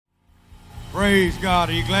Praise God.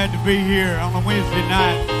 Are you glad to be here on a Wednesday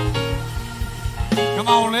night? Come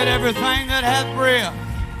on, let everything that hath breath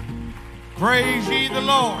praise ye the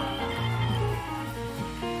Lord.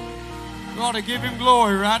 You ought to give him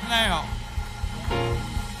glory right now.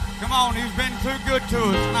 Come on, he's been too good to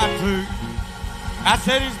us not to. I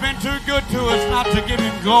said he's been too good to us not to give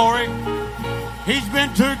him glory. He's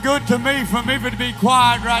been too good to me for me to be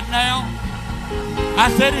quiet right now.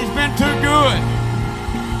 I said he's been too good.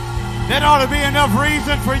 That ought to be enough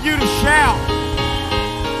reason for you to shout.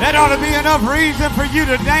 That ought to be enough reason for you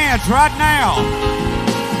to dance right now.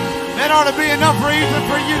 That ought to be enough reason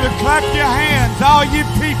for you to clap your hands, all you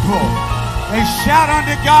people, and shout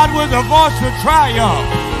unto God with a voice of triumph.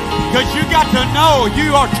 Because you got to know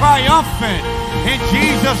you are triumphant in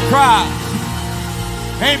Jesus Christ.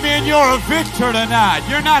 Amen. You're a victor tonight.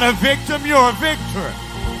 You're not a victim, you're a victor.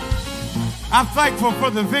 I'm thankful for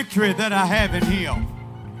the victory that I have in him.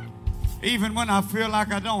 Even when I feel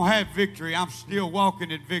like I don't have victory, I'm still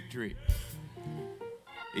walking in victory.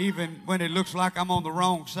 Even when it looks like I'm on the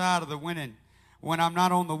wrong side of the winning, when I'm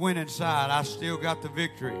not on the winning side, I still got the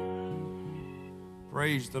victory.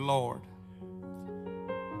 Praise the Lord.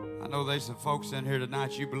 I know there's some folks in here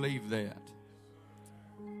tonight, you believe that.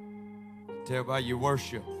 Tell by your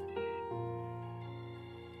worship.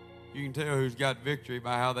 You can tell who's got victory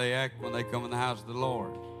by how they act when they come in the house of the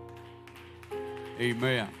Lord.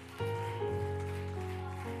 Amen.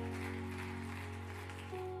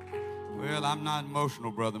 Well, I'm not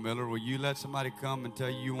emotional, Brother Miller. Will you let somebody come and tell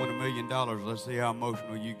you you want $1 million? Let's see how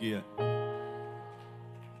emotional you get.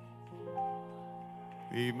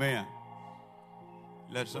 Amen.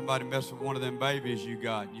 Let somebody mess with one of them babies you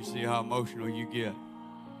got. You see how emotional you get.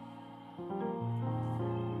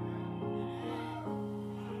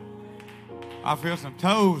 I feel some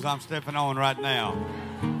toes I'm stepping on right now.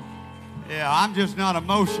 Yeah, I'm just not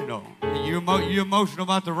emotional. You emotional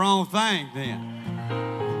about the wrong thing then.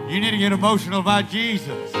 You need to get emotional about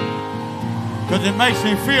Jesus. Because it makes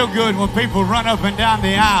him feel good when people run up and down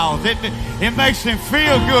the aisles. It makes him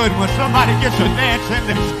feel good when somebody gets a dance in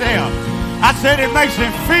their step. I said it makes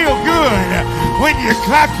him feel good when you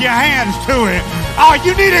clap your hands to it. Oh,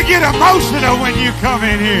 you need to get emotional when you come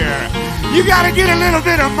in here. You got to get a little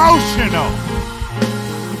bit emotional.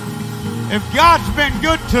 If God's been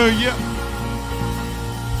good to you,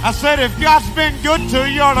 I said if God's been good to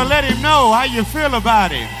you, you ought to let him know how you feel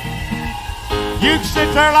about him. You can sit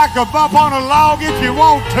there like a bump on a log if you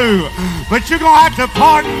want to, but you're going to have to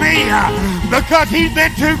pardon me because he's been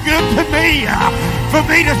too good to me for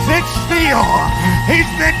me to sit still. He's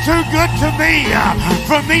been too good to me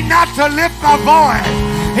for me not to lift my voice.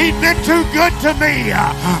 He's been too good to me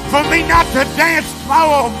for me not to dance my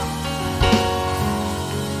own.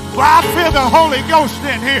 Well, I feel the Holy Ghost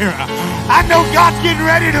in here. I know God's getting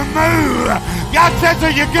ready to move. God says,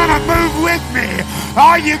 are you going to move with me?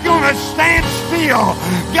 Or are you going to stand still?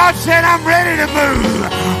 God said, I'm ready to move.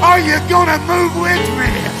 Are you going to move with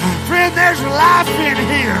me? Friend, there's life in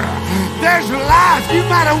here. There's life. You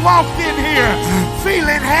might have walked in here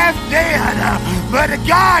feeling half dead, but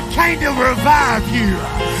God came to revive you.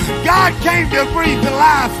 God came to breathe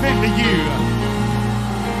life into you.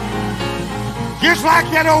 Just like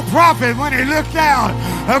that old prophet when he looked out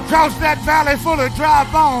across that valley full of dry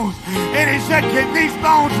bones and he said, can these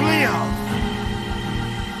bones live?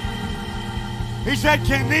 He said,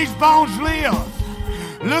 can these bones live?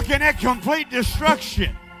 Looking at complete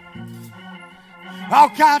destruction. All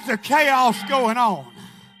kinds of chaos going on.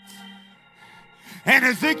 And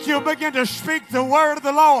Ezekiel began to speak the word of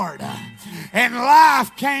the Lord. And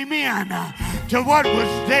life came in to what was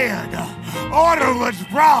dead. Order was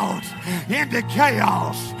brought into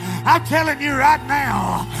chaos. I'm telling you right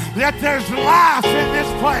now that there's life in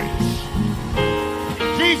this place.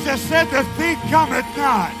 Jesus said the thief cometh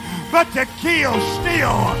not, but to kill,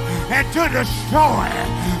 steal, and to destroy.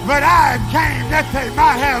 But I came that they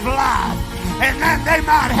might have life, and then they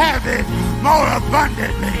might have it more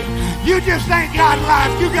abundantly. You just ain't got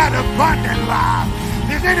life, you got abundant life.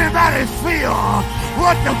 Does anybody feel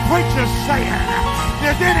what the preacher's saying?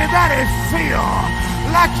 Does anybody feel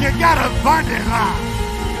like you got abundant life?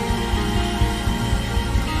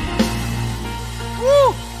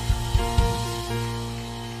 Woo!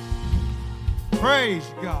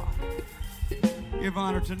 Praise God. Give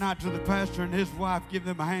honor tonight to the pastor and his wife. Give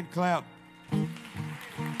them a hand clap.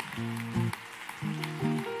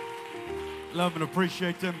 Love and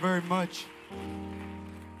appreciate them very much.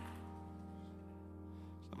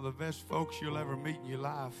 Some of the best folks you'll ever meet in your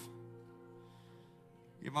life.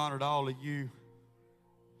 Give honor to all of you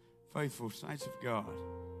faithful saints of God.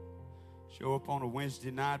 Show up on a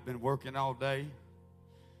Wednesday night, been working all day.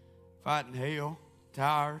 fighting hell,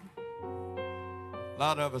 tired. A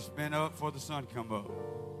lot of us been up before the sun come up.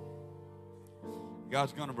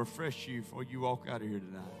 God's going to refresh you before you walk out of here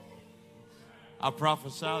tonight. I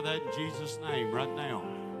prophesy that in Jesus' name right now.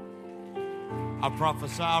 I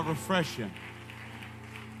prophesy refreshing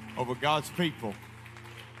over God's people.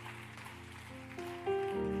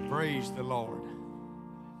 Praise the Lord.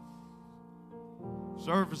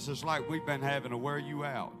 Services like we've been having will wear you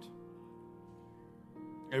out.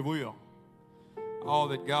 It will. All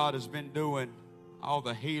that God has been doing, all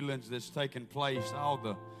the healings that's taken place, all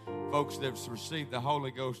the folks that's received the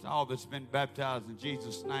Holy Ghost, all that's been baptized in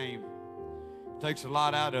Jesus' name, takes a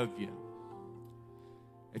lot out of you.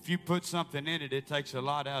 If you put something in it, it takes a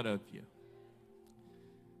lot out of you.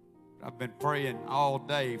 I've been praying all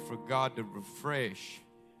day for God to refresh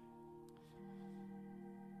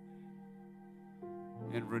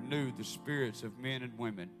and renew the spirits of men and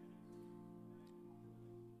women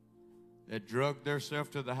that drug themselves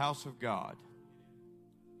to the house of God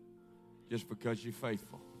just because you're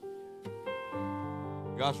faithful.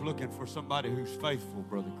 God's looking for somebody who's faithful,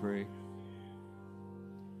 Brother Craig.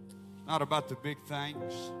 It's not about the big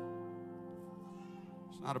things.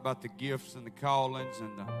 It's not about the gifts and the callings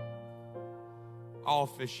and the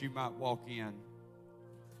office you might walk in.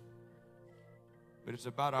 But it's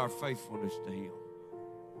about our faithfulness to Him.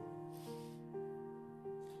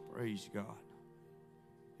 Praise God.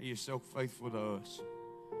 He is so faithful to us.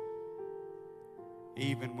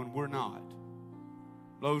 Even when we're not.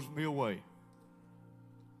 Blows me away.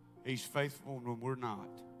 He's faithful when we're not.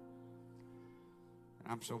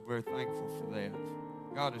 And I'm so very thankful for that.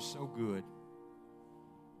 God is so good.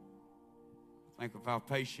 Think of how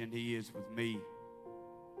patient He is with me.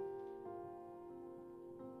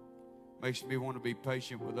 Makes me want to be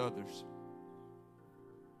patient with others.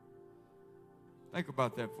 Think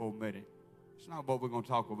about that for a minute. It's not what we're going to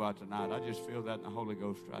talk about tonight. I just feel that in the Holy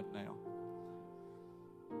Ghost right now.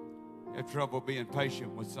 You have trouble being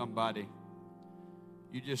patient with somebody.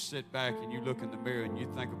 You just sit back and you look in the mirror and you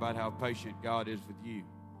think about how patient God is with you.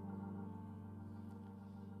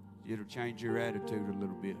 It'll change your attitude a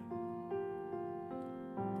little bit.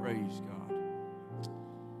 Praise God.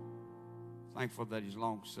 Thankful that He's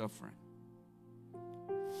long-suffering.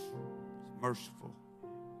 He's merciful.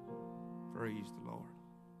 Praise the Lord.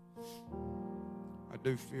 I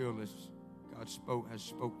do feel as God has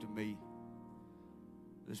spoke to me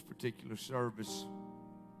this particular service.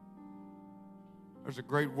 There's a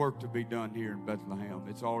great work to be done here in Bethlehem.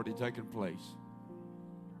 It's already taken place.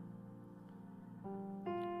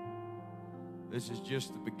 This is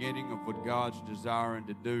just the beginning of what God's desiring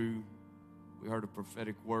to do. We heard a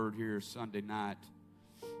prophetic word here Sunday night.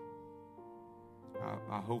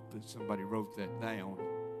 I hope that somebody wrote that down.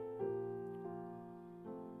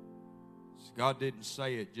 God didn't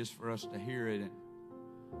say it just for us to hear it and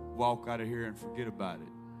walk out of here and forget about it.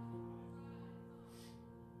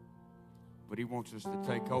 But He wants us to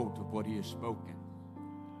take hold of what He has spoken.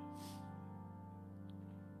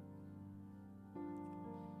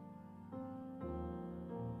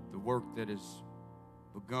 The work that is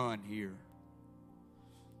begun here.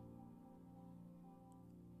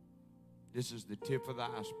 This is the tip of the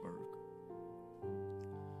iceberg.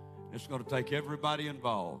 It's going to take everybody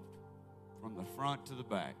involved, from the front to the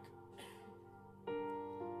back, to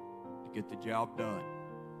get the job done.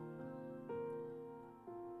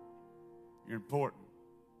 You're important.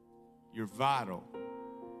 You're vital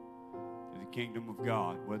to the kingdom of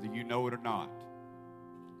God, whether you know it or not.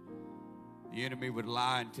 The enemy would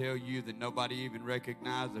lie and tell you that nobody even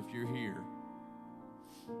recognizes if you're here.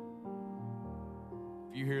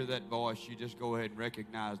 If you hear that voice, you just go ahead and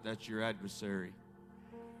recognize that's your adversary,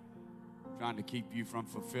 trying to keep you from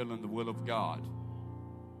fulfilling the will of God.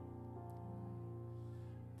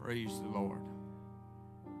 Praise the Lord.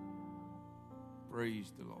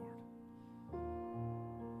 Praise the Lord.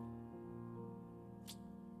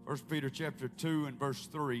 1 Peter chapter 2 and verse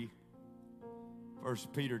 3. 1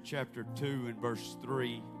 Peter chapter 2 and verse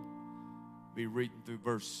 3. Be reading through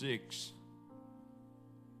verse 6.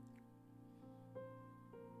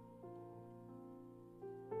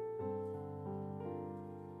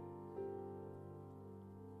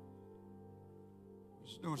 I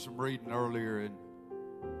was doing some reading earlier and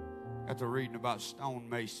got to reading about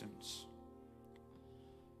stonemasons.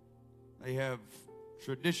 They have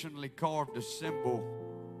traditionally carved a symbol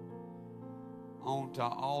onto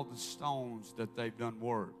all the stones that they've done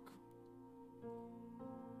work.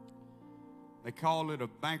 They call it a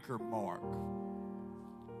banker mark.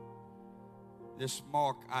 This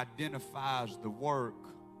mark identifies the work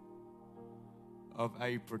of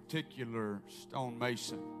a particular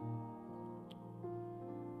stonemason.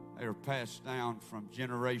 They are passed down from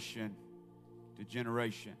generation to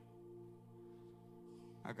generation.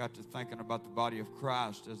 I got to thinking about the body of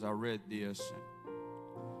Christ as I read this. And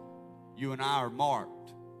you and I are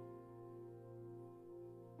marked.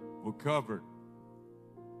 We're covered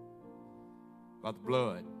by the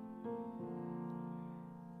blood.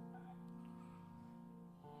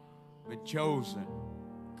 Been chosen,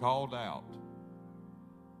 called out.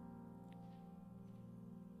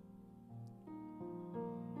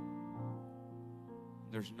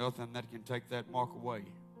 There's nothing that can take that mark away.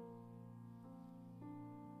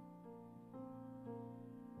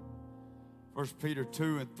 First Peter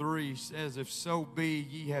 2:3 says, if so be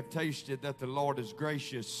ye have tasted that the Lord is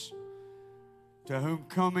gracious, to whom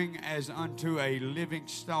coming as unto a living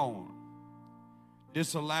stone,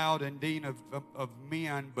 disallowed indeed of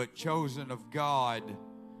men, but chosen of God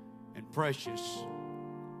and precious.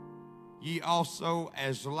 Ye also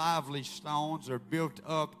as lively stones are built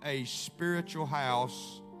up a spiritual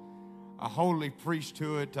house, a holy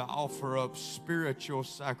priesthood, to offer up spiritual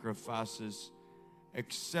sacrifices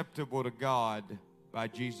acceptable to God by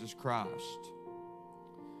Jesus Christ.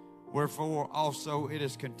 Wherefore also it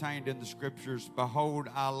is contained in the Scriptures, behold,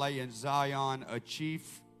 I lay in Zion a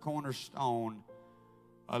chief cornerstone,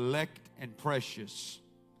 elect and precious,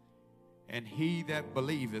 and he that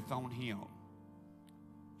believeth on him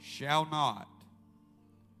shall not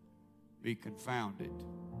be confounded.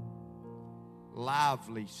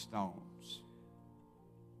 Lively stones.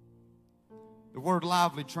 The word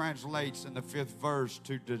lively translates in the 5th verse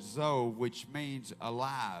to dezo, which means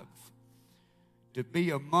alive, to be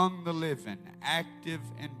among the living, active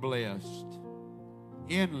and blessed,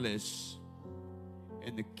 endless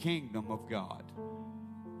in the kingdom of God.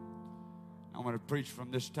 I'm going to preach from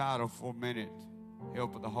this title for a minute,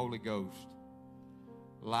 help of the Holy Ghost.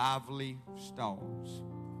 Lively stones.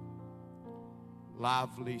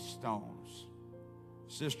 Lively stones.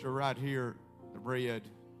 Sister right here, the red,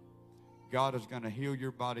 God is going to heal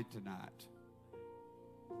your body tonight.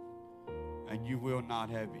 And you will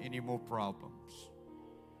not have any more problems.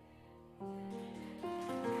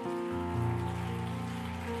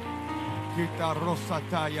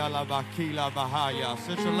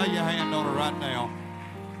 Sister, lay your hand on her right now.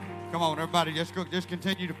 Come on, everybody, just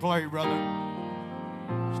continue to play, brother.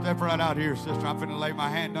 Step right out here, sister. I'm finna lay my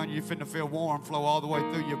hand on you. You're finna feel warm flow all the way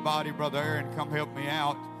through your body. Brother Aaron, come help me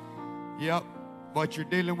out. Yep, what you're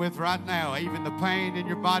dealing with right now, even the pain in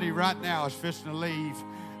your body right now is fixing to leave.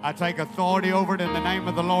 I take authority over it in the name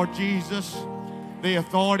of the Lord Jesus, the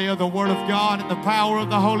authority of the Word of God and the power of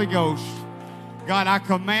the Holy Ghost. God, I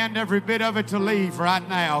command every bit of it to leave right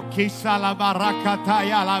now.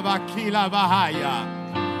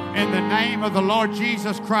 In the name of the Lord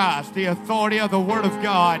Jesus Christ, the authority of the Word of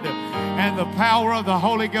God and the power of the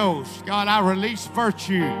Holy Ghost. God, I release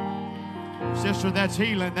virtue. Sister, that's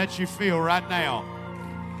healing that you feel right now.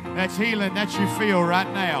 That's healing that you feel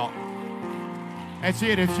right now. That's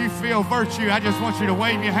it. If you feel virtue, I just want you to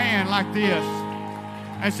wave your hand like this.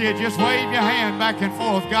 That's it. Just wave your hand back and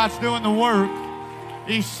forth. God's doing the work.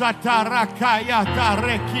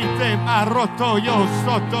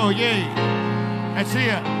 That's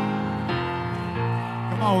it.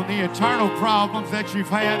 Come on, the eternal problems that you've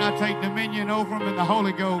had, I take dominion over them in the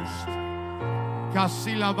Holy Ghost.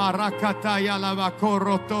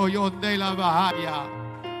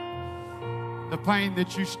 The pain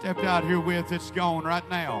that you stepped out here with, it's gone right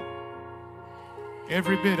now.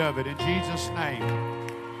 Every bit of it in Jesus' name.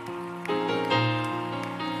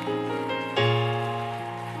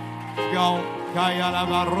 It's gone.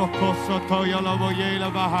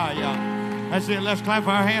 That's it. Let's clap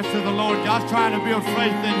our hands to the Lord. God's trying to build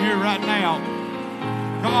faith in here right now.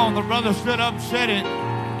 Come on, the brother stood up and said it.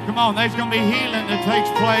 Come on, there's going to be healing that takes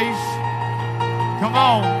place. Come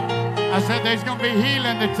on. I said there's going to be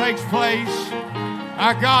healing that takes place.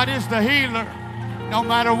 Our God is the healer. No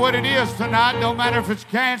matter what it is tonight, no matter if it's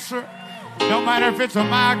cancer, no matter if it's a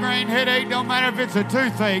migraine headache, no matter if it's a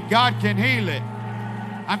toothache, God can heal it.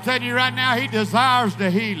 I'm telling you right now, He desires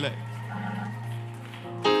to heal it.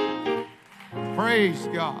 Praise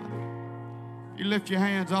God. You lift your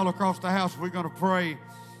hands all across the house. We're going to pray.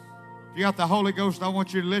 If you got the Holy Ghost, I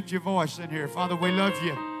want you to lift your voice in here. Father, we love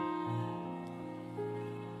you.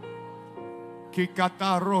 In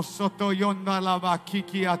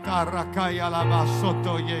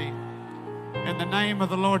the name of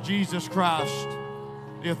the Lord Jesus Christ,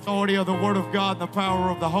 the authority of the Word of God and the power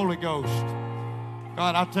of the Holy Ghost.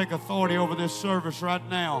 God, I take authority over this service right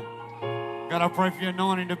now. God, I pray for your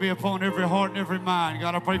anointing to be upon every heart and every mind.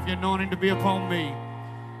 God, I pray for your anointing to be upon me.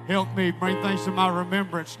 Help me bring things to my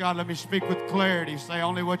remembrance. God, let me speak with clarity. Say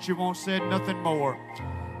only what you want said, nothing more.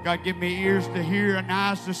 God, give me ears to hear and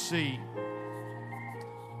eyes to see.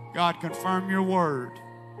 God, confirm your word.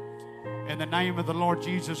 In the name of the Lord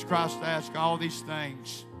Jesus Christ, I ask all these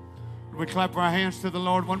things. We clap our hands to the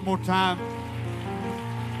Lord one more time.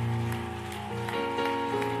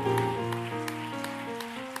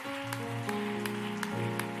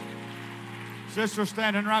 Sister,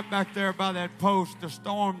 standing right back there by that post, the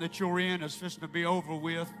storm that you're in is fixing to be over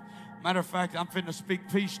with. Matter of fact, I'm finna speak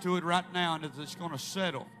peace to it right now, and it's going to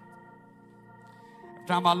settle. Every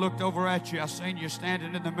time I looked over at you, I seen you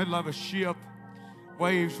standing in the middle of a ship.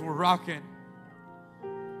 Waves were rocking.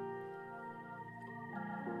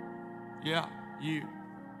 Yeah, you.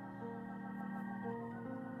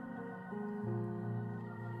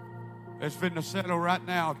 It's finna settle right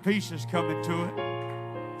now. Peace is coming to it.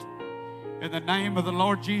 In the name of the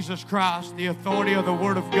Lord Jesus Christ, the authority of the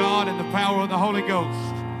Word of God and the power of the Holy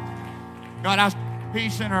Ghost. God, I speak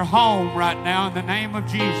peace in her home right now in the name of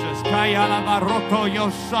Jesus.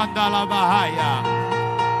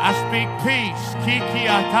 I speak peace.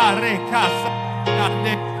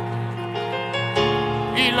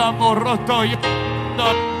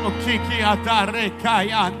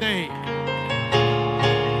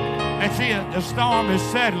 And see, the storm is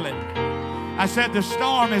settling. I said the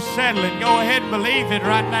storm is settling. Go ahead and believe it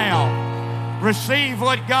right now. Receive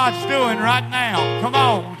what God's doing right now. Come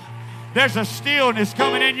on. There's a stillness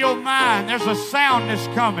coming in your mind. There's a soundness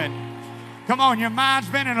coming. Come on, your mind's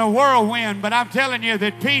been in a whirlwind, but I'm telling you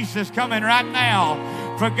that peace is coming right now.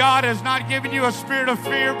 For God has not given you a spirit of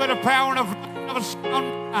fear, but a power of a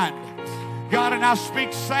sound mind. God, and I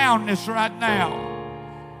speak soundness right now.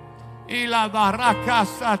 Ila baraka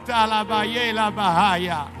satala bayela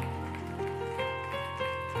bahaya.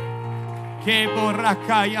 Ke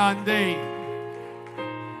boraka yande.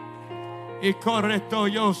 I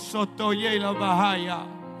corretto yo sotto yela bahaya.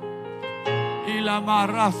 Ila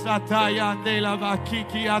marasa tayande la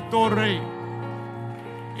bakiki atore.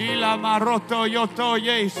 Ila maroto yoto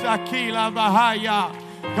ye sakila bahaya.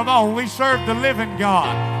 Come on, we serve the living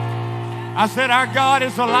God. I said our God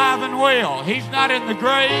is alive and well. He's not in the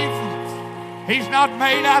grave. He's not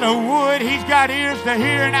made out of wood. He's got ears to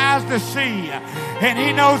hear and eyes to see. And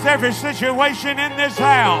He knows every situation in this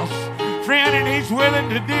house. Friend, and He's willing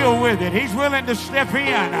to deal with it. He's willing to step in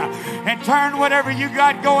and turn whatever you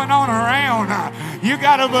got going on around. You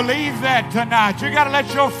got to believe that tonight. You got to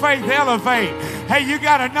let your faith elevate. Hey, you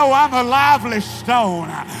got to know I'm a lively stone.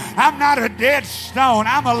 I'm not a dead stone.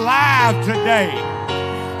 I'm alive today.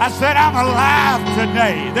 I said I'm alive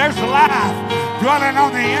today. There's life dwelling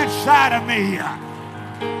on the inside of me.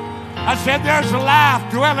 I said there's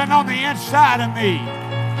life dwelling on the inside of me.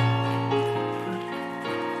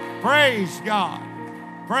 Praise God.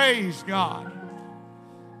 Praise God.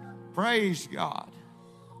 Praise God.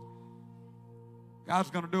 God's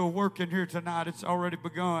going to do a work in here tonight. It's already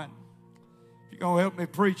begun. If you're going to help me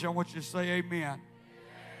preach, I want you to say amen.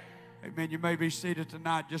 Amen. You may be seated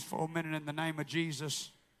tonight just for a minute in the name of Jesus.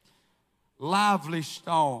 Lively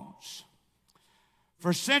stones.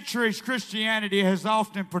 For centuries, Christianity has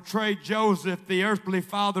often portrayed Joseph, the earthly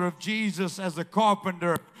father of Jesus, as a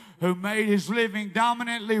carpenter who made his living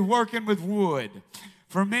dominantly working with wood.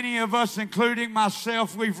 For many of us, including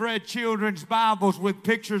myself, we've read children's Bibles with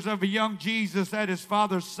pictures of a young Jesus at his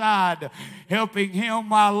father's side, helping him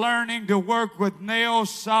while learning to work with nails,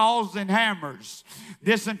 saws, and hammers.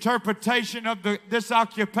 This interpretation of this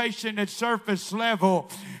occupation at surface level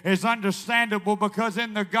is understandable because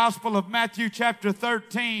in the Gospel of Matthew chapter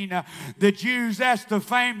 13, the Jews asked the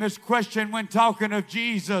famous question when talking of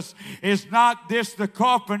Jesus, is not this the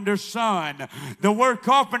carpenter's son? The word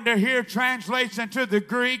carpenter here translates into the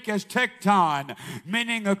Greek as tekton,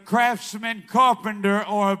 meaning a craftsman, carpenter,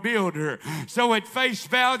 or a builder. So at face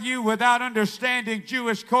value, without understanding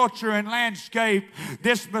Jewish culture and landscape,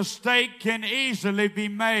 this mistake can easily be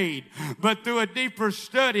made. But through a deeper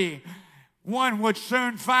study, one would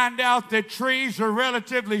soon find out that trees are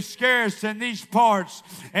relatively scarce in these parts.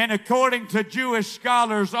 And according to Jewish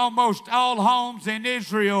scholars, almost all homes in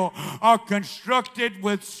Israel are constructed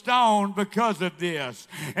with stone because of this.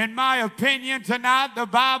 In my opinion, tonight the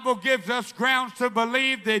Bible gives us grounds to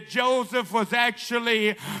believe that Joseph was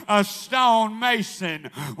actually a stone mason,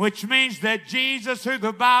 which means that Jesus, who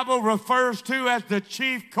the Bible refers to as the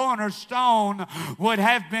chief cornerstone, would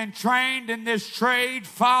have been trained in this trade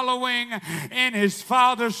following in his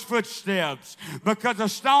Father's footsteps. Because a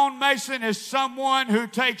stonemason is someone who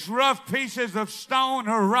takes rough pieces of stone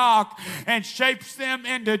or rock and shapes them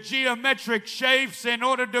into geometric shapes in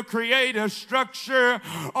order to create a structure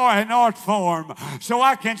or an art form. So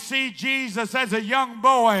I can see Jesus as a young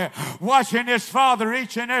boy watching his father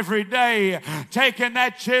each and every day, taking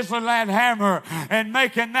that chisel and that hammer and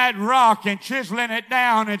making that rock and chiseling it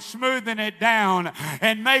down and smoothing it down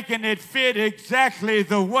and making it fit exactly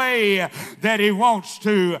the way that he wants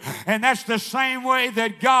to. And that's the same way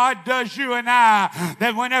that God does you and I,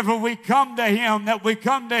 that whenever we come to him, that we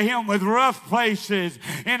come to him with rough places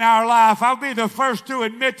in our life. I'll be the first to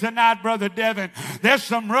admit tonight, Brother Devin, there's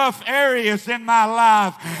some rough areas in my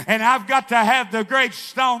life, and I've got to have the great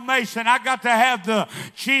stonemason, I got to have the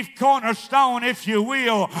chief cornerstone, if you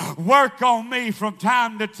will, work on me from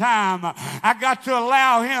time to time. I got to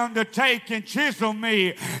allow him to take and chisel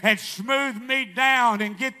me and smooth me down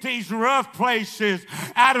and get these rough places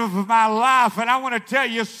out of my life. And I want to tell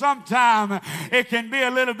you, sometimes it can be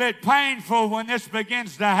a little bit painful when this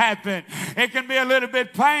begins to happen. It can be a little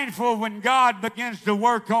bit painful when God begins to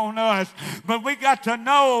work on us. But we got to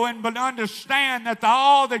know and understand that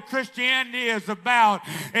all that Christianity is about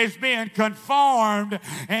is being conformed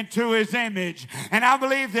into his image. And I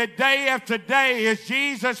believe that day after day, as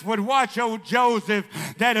Jesus would watch old Joseph,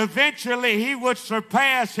 that eventually he would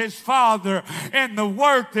surpass his father in the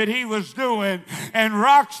work that he was doing. And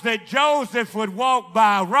rocks that Joseph would walk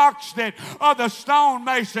by, rocks that other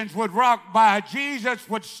stonemasons would walk by, Jesus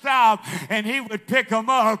would stop and he would pick them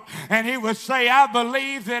up and he would say, I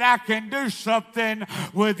believe that I can do something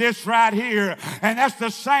with this right here. And that's the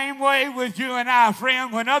same way with you and I,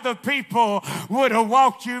 friend. When other people would have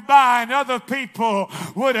walked you by and other people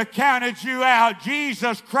would have counted you out,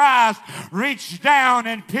 Jesus Christ reached down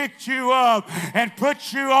and picked you up and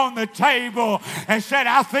put you on the table and said,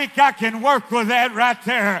 I think I can work with that right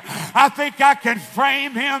there. I think I can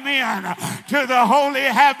frame him in to the holy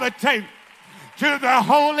habitation. To the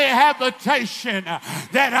holy habitation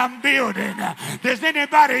that I'm building. Is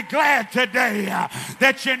anybody glad today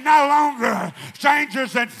that you're no longer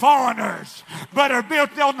strangers and foreigners, but are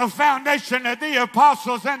built on the foundation of the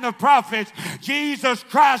apostles and the prophets, Jesus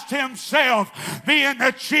Christ himself being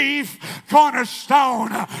the chief cornerstone?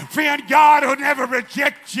 Friend, God will never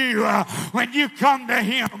reject you when you come to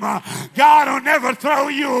him. God will never throw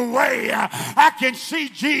you away. I can see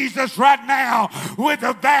Jesus right now with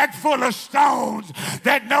a bag full of stones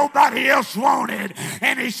that nobody else wanted,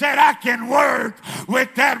 and he said, I can work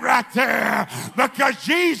with that right there, because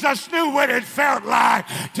Jesus knew what it felt like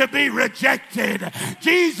to be rejected.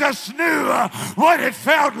 Jesus knew what it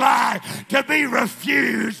felt like to be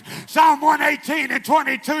refused. Psalm 118 and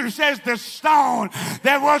 22 says the stone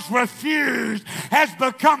that was refused has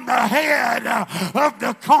become the head of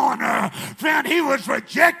the corner. Friend, he was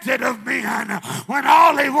rejected of men when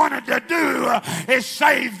all he wanted to do is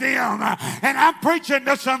save them. And I'm preaching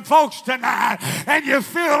to some folks tonight, and you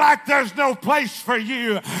feel like there's no place for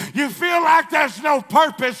you. You feel like there's no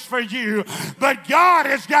purpose for you. But God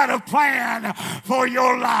has got a plan for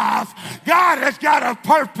your life. God has got a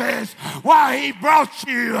purpose why he brought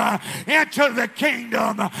you into the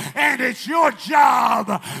kingdom. And it's your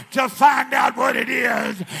job to find out what it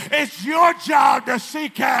is. It's your job to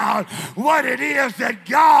seek out what it is that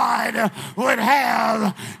God would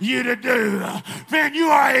have you to do. Friend, you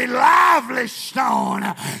are a lively stone.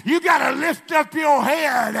 You got to lift up your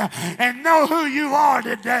head and know who you are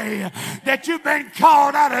today, that you've been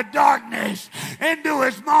called out of darkness into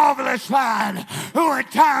his marvelous light, who in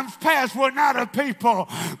times past were not a people,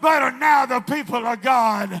 but are now the people of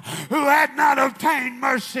God, who had not obtained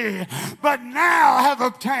mercy, but now have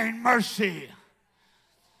obtained mercy.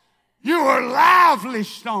 You are lively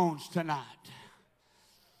stones tonight.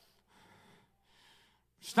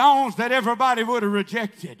 Stones that everybody would have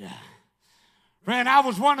rejected. Friend, I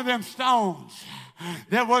was one of them stones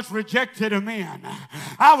that was rejected of men.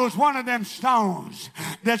 I was one of them stones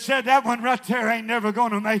that said that one right there ain't never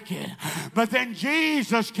going to make it. But then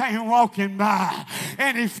Jesus came walking by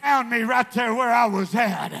and he found me right there where I was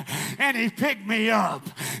at, and he picked me up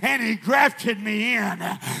and he grafted me in.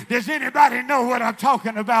 Does anybody know what I'm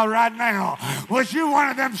talking about right now? Was you one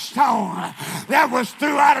of them stones that was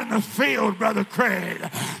threw out in the field, Brother Craig,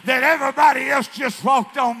 that everybody else just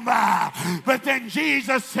walked on by? But then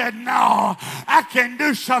Jesus said, no, I can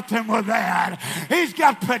do something with that. He's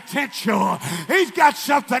got potential. He's got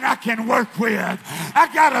something I can work with. I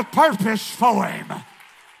got a purpose for him.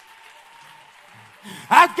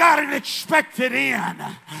 I've got an expected end.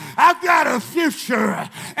 I've got a future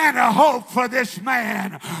and a hope for this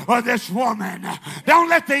man or this woman. Don't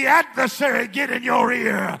let the adversary get in your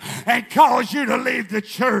ear and cause you to leave the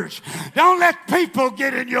church. Don't let people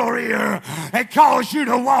get in your ear and cause you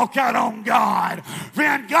to walk out on God.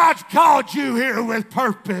 Friend, God's called you here with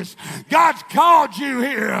purpose. God's called you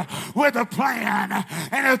here with a plan.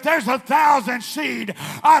 And if there's 1,000-seat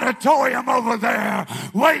auditorium over there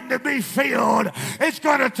waiting to be filled, it's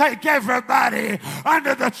going to take everybody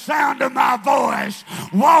under the sound of my voice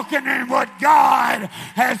walking in what God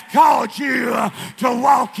has called you to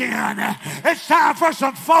walk in. It's time for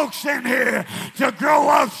some folks in here to grow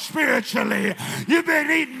up spiritually. You've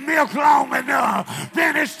been eating milk long enough.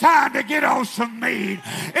 Then it's time to get on some meat.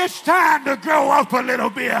 It's time to grow up a little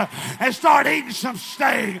bit and start eating some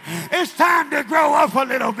steak. It's time to grow up a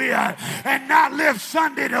little bit and not live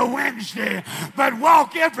Sunday to Wednesday, but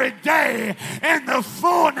walk every day in the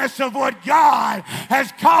fullness of what God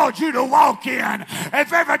has called you to walk in.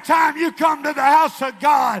 If every time you come to the house of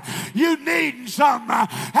God, you need something,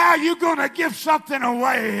 how are you going to give something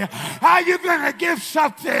away? How are you going to give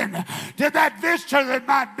something to that visitor that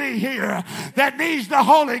might be here, that needs the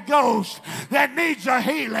Holy Ghost, that needs a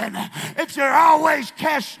healing? If you're always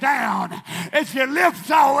cast down, if your lips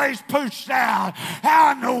always pushed out,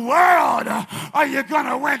 how in the world are you going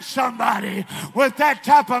to win somebody with that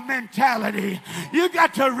type of mentality? You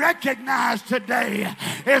got to recognize today,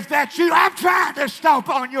 if that's you, I'm trying to stomp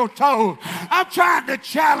on your toes. I'm trying to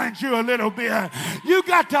challenge you a little bit. You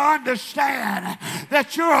got to understand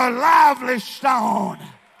that you're a lively stone.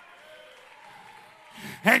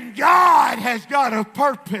 And God has got a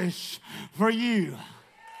purpose for you.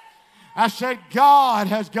 I said God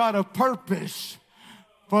has got a purpose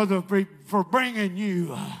for bringing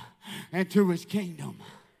you into his kingdom.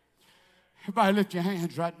 Everybody lift your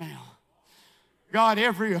hands right now. God,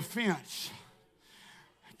 every offense,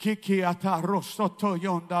 God,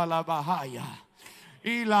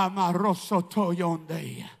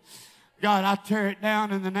 I tear it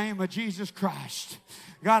down in the name of Jesus Christ.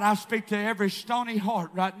 God, I speak to every stony heart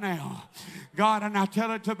right now. God, and I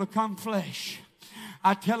tell it to become flesh.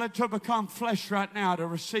 I tell it to become flesh right now to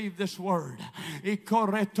receive this word. No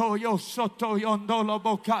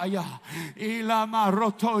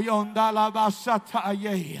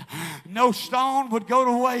stone would go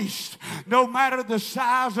to waste, no matter the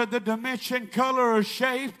size or the dimension, color, or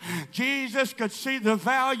shape. Jesus could see the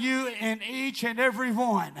value in each and every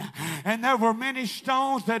one. And there were many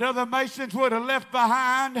stones that other masons would have left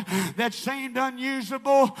behind that seemed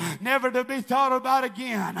unusable, never to be thought about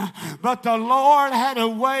again. But the Lord had a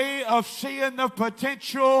way of seeing the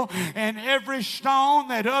potential in every stone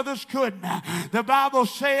that others couldn't. The Bible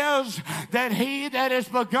says that he that has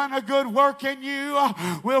begun a good work in you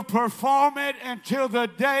will perform it until the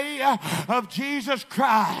day of Jesus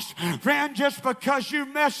Christ. Friend, just because you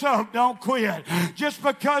mess up, don't quit. Just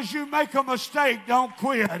because you make a mistake, don't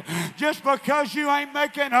quit. Just because you ain't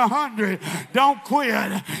making 100, don't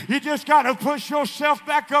quit. You just got to push yourself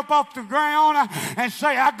back up off the ground and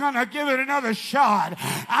say, I'm going to give it another shot.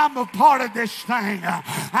 I'm a part of this thing.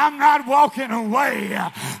 I'm not walking away.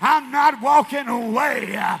 I'm not walking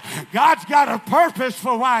away. God's got a purpose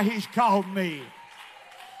for why he's called me.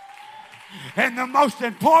 And the most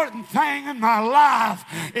important thing in my life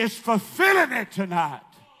is fulfilling it tonight.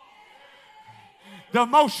 The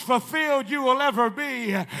most fulfilled you will ever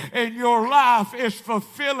be in your life is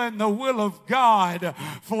fulfilling the will of God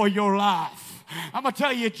for your life. I'm going to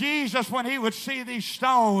tell you, Jesus, when he would see these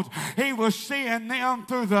stones, he was seeing them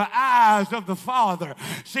through the eyes of the Father.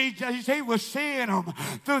 See, he was seeing them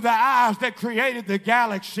through the eyes that created the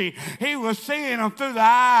galaxy. He was seeing them through the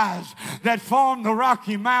eyes that formed the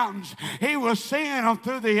Rocky Mountains. He was seeing them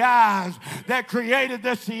through the eyes that created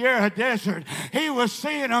the Sierra Desert. He was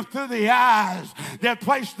seeing them through the eyes that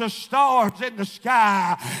placed the stars in the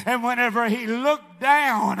sky. And whenever he looked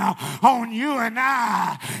down on you and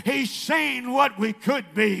I, he's seen what we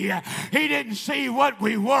could be. He didn't see what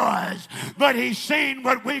we was, but he's seen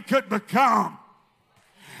what we could become.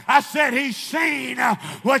 I said he's seen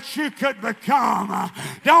what you could become.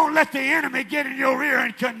 Don't let the enemy get in your ear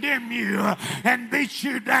and condemn you and beat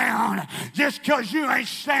you down just because you ain't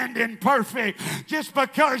standing perfect, just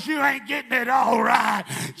because you ain't getting it all right,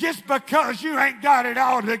 just because you ain't got it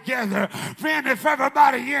all together. Friend, if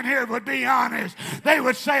everybody in here would be honest, they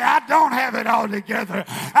would say, I don't have it all together.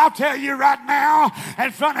 I'll tell you right now,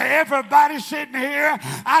 in front of everybody sitting here,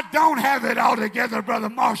 I don't have it all together, Brother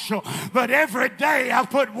Marshall, but every day I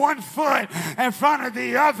put put one foot in front of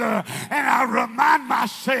the other, and I remind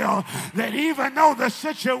myself that even though the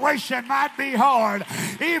situation might be hard,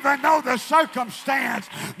 even though the circumstance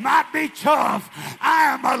might be tough, I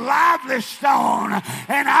am a lively stone,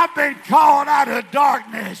 and I've been called out of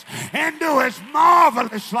darkness into His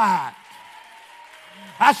marvelous light.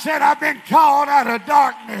 I said I've been called out of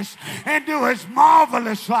darkness into His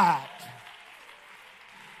marvelous light.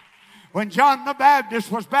 When John the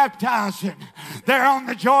Baptist was baptizing there on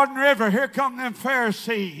the Jordan River, here come them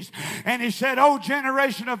Pharisees. And he said, "O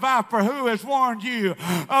generation of viper, who has warned you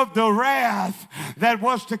of the wrath that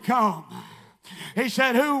was to come?" He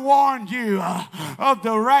said, "Who warned you of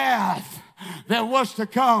the wrath that was to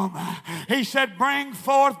come?" He said, "Bring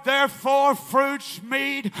forth therefore fruits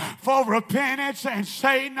meet for repentance, and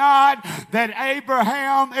say not that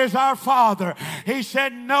Abraham is our father." He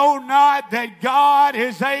said, "Know not that God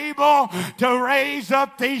is able to raise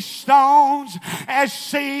up these stones as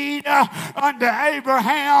seed unto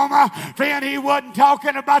Abraham." Friend, he wasn't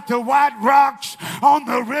talking about the white rocks on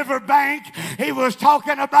the riverbank. He was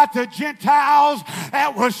talking about the Gentiles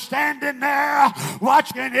that was standing there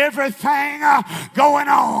watching everything going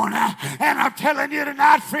on. And I'm telling you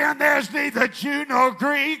tonight, friend, there's neither Jew nor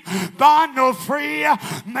Greek, bond nor free,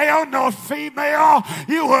 male nor female.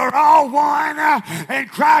 You are all one in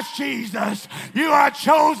Christ Jesus. You are a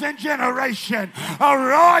chosen generation, a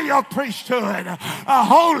royal priesthood, a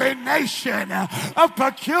holy nation, a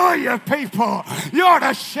peculiar people. You ought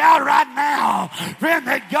to shout right now, friend,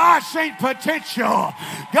 that God's seen potential.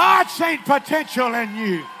 God's seen potential in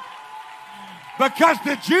you. Because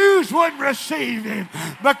the Jews wouldn't receive Him,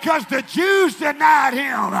 because the Jews denied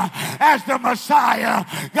Him as the Messiah,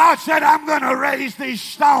 God said, "I'm going to raise these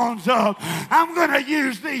stones up. I'm going to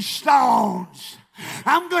use these stones.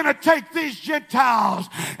 I'm going to take these Gentiles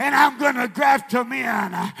and I'm going to graft them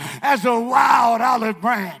in as a wild olive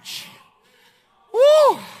branch."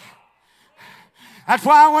 Woo! That's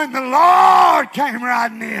why when the Lord came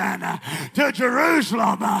riding in to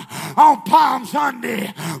Jerusalem on Palm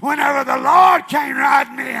Sunday, whenever the Lord came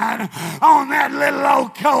riding in on that little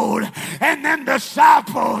old colt, and them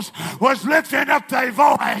disciples was lifting up their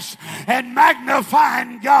voice and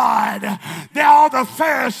magnifying God, all the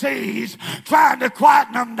Pharisees trying to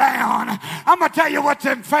quieten them down. I'm going to tell you what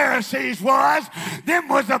them Pharisees was. Them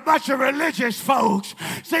was a bunch of religious folks.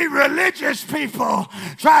 See, religious people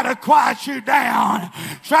try to quiet you down,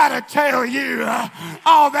 try to tell you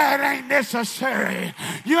all that ain't necessary.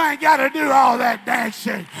 You ain't got to do all that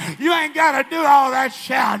dancing. You ain't got to do all that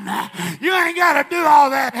shouting. You ain't got to do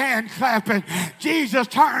all that hand clapping. Jesus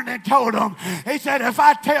turned and told them, He said, if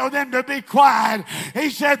I tell them to be quiet,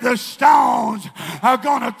 He said, the stones are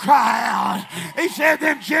going to cry out. He said,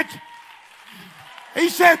 them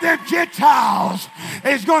Gentiles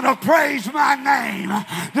is going to praise my name.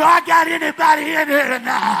 Do I got anybody in here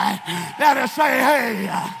tonight that'll say, hey,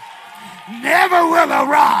 never will a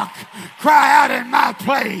rock cry out in my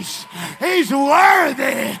place. He's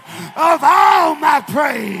worthy of all my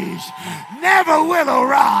praise. Never will a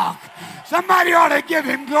rock. Somebody ought to give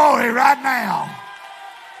Him glory right now.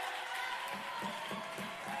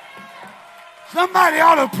 Somebody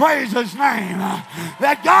ought to praise His name.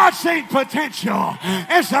 That God seen potential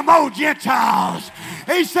in some old Gentiles.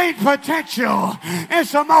 He seen potential in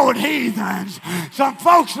some old heathens. Some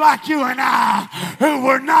folks like you and I who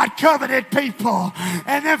were not covenant people.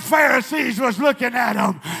 And them Pharisees was looking at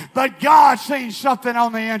them. But God seen something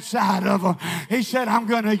on the inside of them. He said, I'm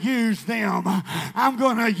going to use them. I'm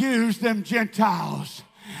going to use them Gentiles.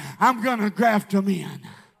 I'm going to graft them in.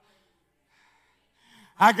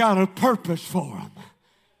 I got a purpose for them.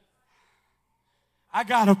 I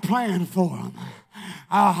got a plan for them.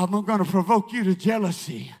 I'm going to provoke you to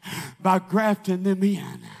jealousy by grafting them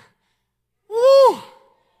in. Woo!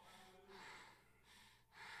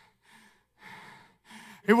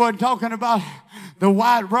 He wasn't talking about the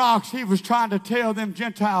white rocks. He was trying to tell them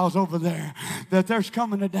Gentiles over there that there's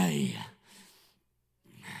coming a day.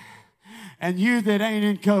 And you that ain't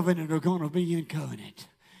in covenant are going to be in covenant.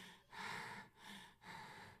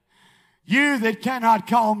 You that cannot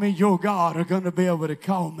call me your God are going to be able to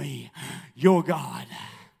call me your God.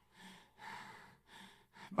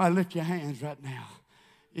 Lift your hands right now.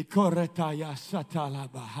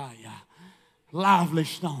 Lively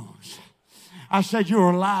stones. I said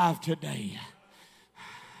you're alive today.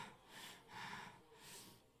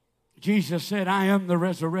 Jesus said, I am the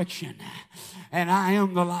resurrection and I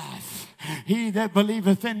am the life. He that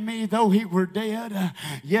believeth in me, though he were dead,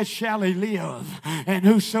 yet shall he live. And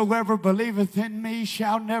whosoever believeth in me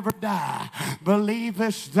shall never die.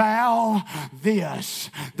 Believest thou this?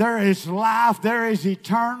 There is life, there is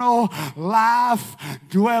eternal life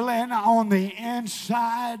dwelling on the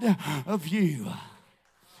inside of you.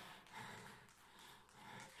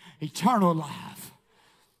 Eternal life.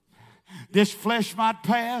 This flesh might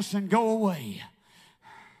pass and go away,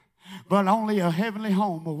 but only a heavenly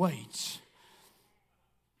home awaits.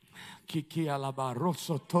 Kiki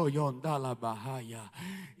alabaroso toyo ndala bahaya.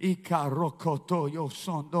 Ika rokoto yo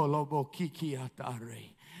sondolo bo kiki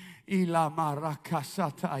atare. Ila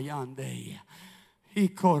marakasata yande.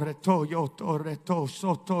 Iko reto yo toreto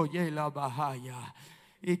soto ye la bahaya.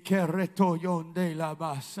 Ike reto yonde la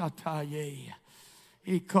basata ye.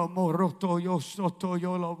 Iko moroto yo soto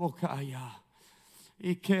yo lo bokaya.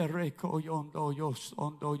 Ike reko yondo yo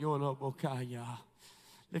sondo yo lo bokaya.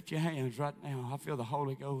 Lift your hands right now. I feel the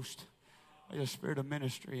Holy Ghost. The spirit of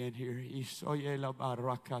ministry in here. Isoye la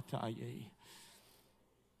barakataye.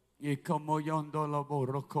 Ikomo yondo lo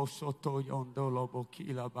boroko soto yondo lo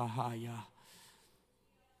bokila bahaya.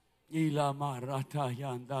 Ila marata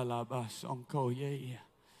yanda la basonko ye.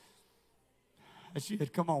 That's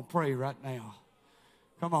it. Come on, pray right now.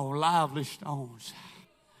 Come on, lively stones.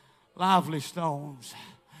 Lively stones.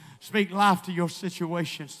 Speak life to your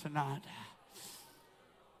situations tonight.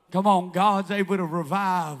 Come on, God's able to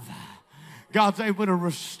revive. God's able to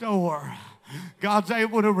restore. God's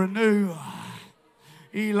able to renew.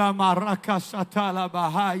 Ila maraka satala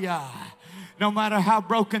bahaya. No matter how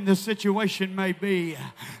broken the situation may be,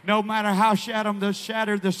 no matter how shattered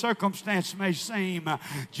the circumstance may seem,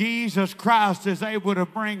 Jesus Christ is able to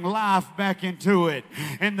bring life back into it.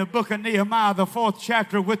 In the book of Nehemiah, the 4th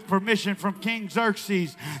chapter, with permission from King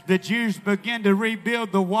Xerxes, the Jews began to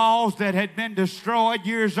rebuild the walls that had been destroyed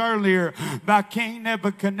years earlier by King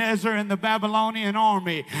Nebuchadnezzar and the Babylonian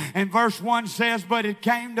army. And verse 1 says, "But it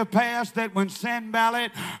came to pass that when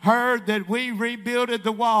Sanballat heard that we rebuilded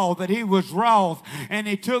the wall, that he was wroth, and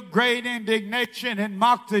he took great indignation and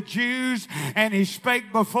mocked the Jews, and he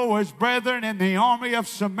spake before his brethren in the army of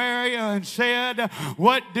Samaria and said,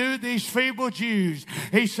 What do these feeble Jews?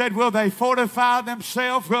 He said, Will they fortify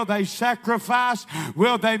themselves? Will they sacrifice?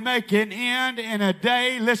 Will they make an end in a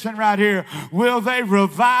day?" Listen right here. "Will they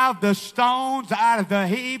revive the stones out of the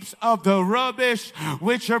heaps of the rubbish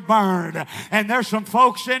which are burned?" And there's some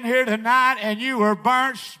folks in here tonight, and you are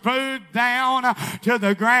burnt smooth down to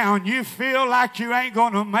the ground. You feel like you ain't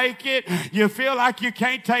going to make it. You feel like you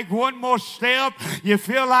can't take one more step. You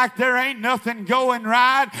feel like there ain't nothing going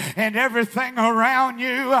right, and everything around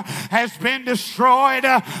you has been destroyed.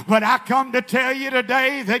 But I come to tell you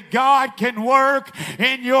today that God can work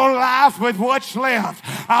in your life with what's left.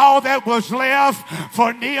 All that was left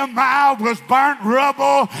for Nehemiah was burnt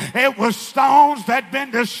rubble. It was stones that had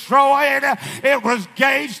been destroyed. It was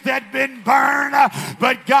gates that had been burned.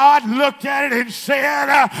 But God looked at it and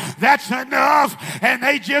said, "That's enough." And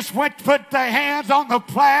they just put their hands on the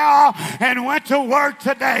plow and went to work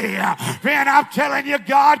today. Friend, I'm telling you,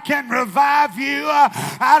 God can revive you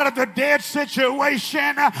out of the dead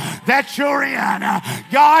situation that you're in.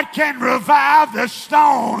 God can revive the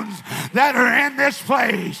stones that are in this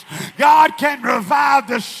place. God can revive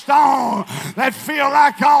the stone that feel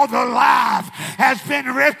like all the life has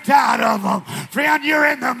been ripped out of them. Friend, you're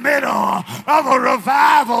in the middle of a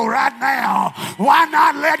revival right now. Why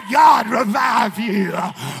not let God revive you?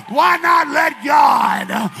 Why not let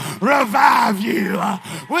God revive you?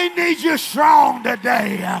 We need you strong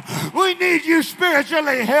today. We need you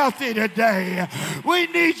spiritually healthy today. We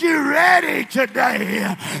need you ready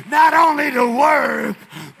today, not only to work,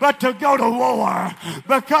 but to go to war.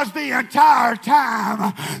 Because the entire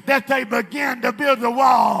time that they began to build the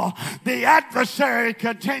wall, the adversary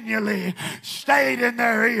continually stayed in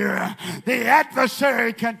their ear. The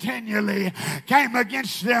adversary continually came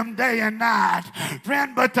against them day and night.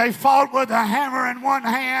 Friend, but they fought with a hammer in one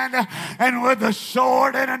hand and with a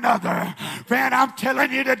sword in another. Friend, I'm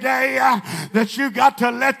telling you today that you got to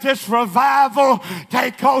let this revival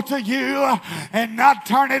take hold of you and not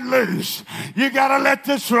turn it loose. You got to let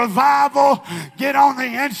this revival get on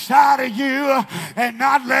the inside of you and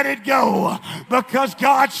not let it go. Because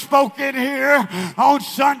God spoke in here on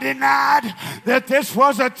Sunday night that this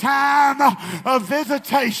was a time of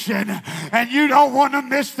visitation, and you don't want to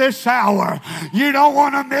miss this hour. You don't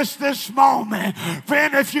want to miss this moment.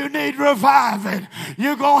 Friend, if you need reviving,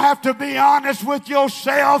 you're going to have to be honest with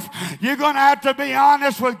yourself. You're going to have to be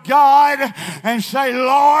honest with God and say,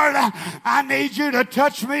 "Lord, I need you to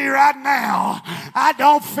touch me right now. I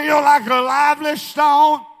don't feel like a lively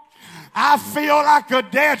stone. I feel like a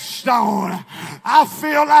dead stone. I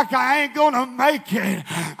feel like I ain't going to make it.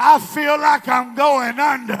 I feel like I'm going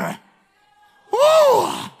under.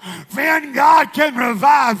 Woo! Then God can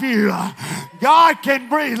revive you. God can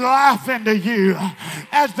breathe life into you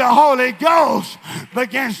as the Holy Ghost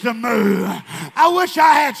begins to move. I wish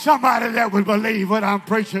I had somebody that would believe what I'm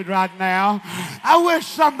preaching right now. I wish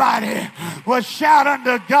somebody would shout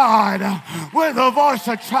unto God with a voice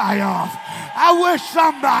of triumph. I wish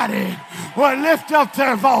somebody would lift up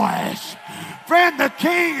their voice. Friend, the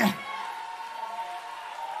King...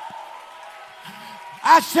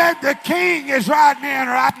 I said the King is riding in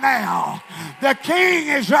right now. The King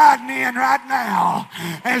is riding in right now.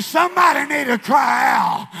 And somebody need to cry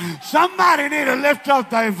out. Somebody need to lift up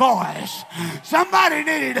their voice. Somebody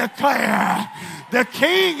need to declare, the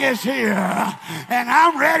King is here, and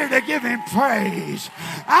I'm ready to give him praise.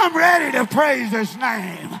 I'm ready to praise his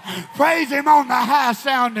name. Praise him on the high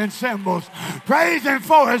sounding cymbals. Praise him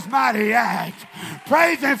for his mighty act.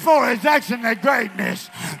 Praise him for his excellent greatness.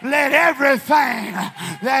 Let everything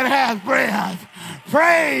that hath breath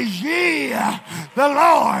praise ye the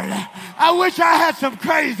Lord. I wish I had some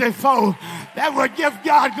crazy folk that would give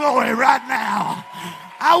God glory right now.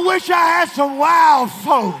 I wish I had some wild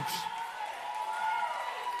folks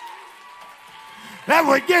that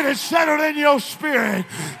would get it settled in your spirit.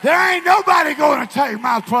 There ain't nobody going to take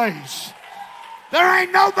my place. There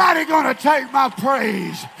ain't nobody going to take my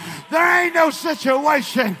praise. There ain't no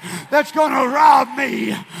situation that's going to rob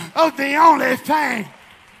me of the only thing.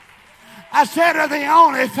 I said of the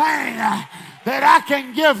only thing that I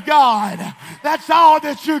can give God. That's all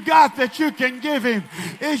that you got that you can give him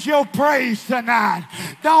is your praise tonight.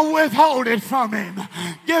 Don't withhold it from him.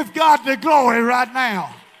 Give God the glory right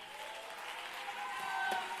now.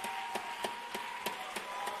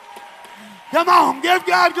 Come on, give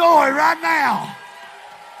God glory right now.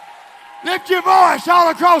 Lift your voice all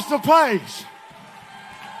across the place.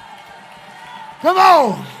 Come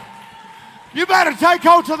on. You better take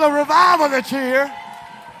hold to the revival that's here.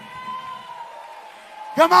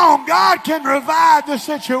 Come on, God can revive the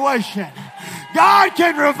situation. God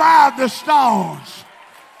can revive the stones.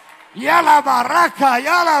 Yala baraka,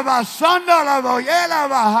 yala basanda, lavo, yala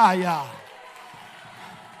bahaya.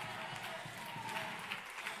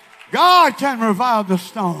 God can revive the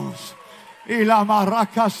stones. Come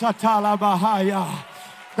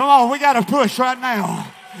on, we got to push right now.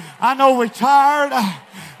 I know we're tired.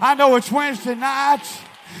 I know it's Wednesday night.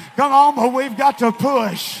 Come on, but we've got to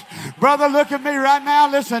push. Brother, look at me right now.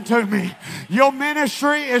 Listen to me. Your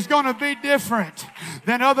ministry is going to be different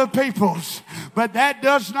than other people's. But that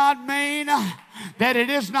does not mean that it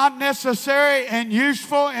is not necessary and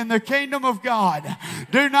useful in the kingdom of God.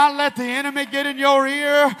 Do not let the enemy get in your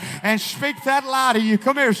ear and speak that lie to you.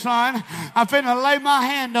 Come here, son. I'm finna lay my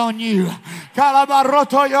hand on you.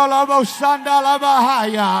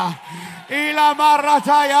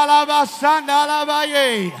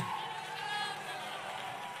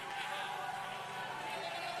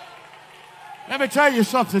 Let me tell you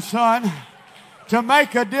something, son. To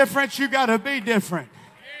make a difference, you got to be different.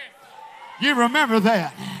 You remember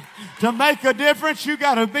that. To make a difference, you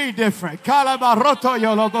got to be different. Come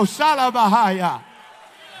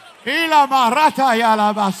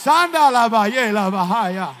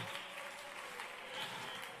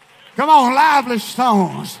on, lively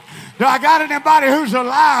stones. Do I got anybody who's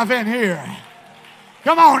alive in here?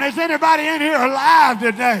 Come on, is anybody in here alive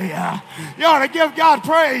today? You ought to give God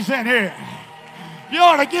praise in here. You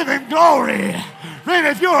ought to give him glory. Then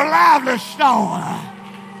if you're a lively stone,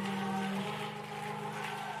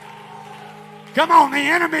 come on, the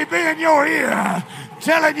enemy be in your ear,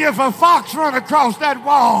 telling you if a fox run across that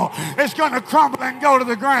wall, it's going to crumble and go to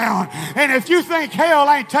the ground. And if you think hell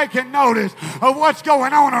ain't taking notice of what's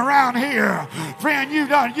going on around here, friend, you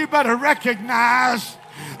better recognize.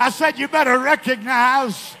 I said you better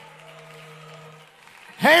recognize.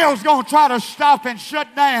 Hell's going to try to stop and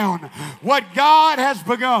shut down what God has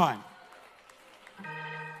begun.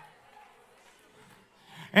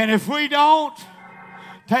 And if we don't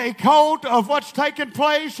take hold of what's taking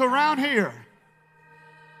place around here,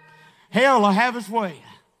 hell will have its way.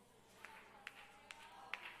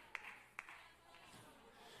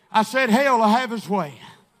 I said hell will have its way.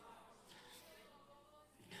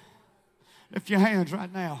 Lift your hands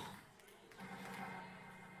right now.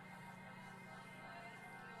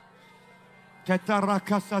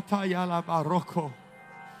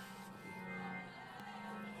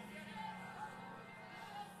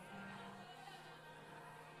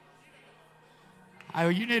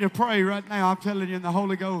 You need to pray right now. I'm telling you in the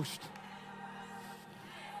Holy Ghost.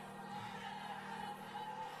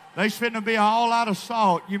 There's fitting to be an all-out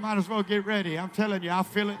assault. You might as well get ready. I'm telling you, I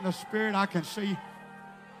feel it in the spirit. I can see.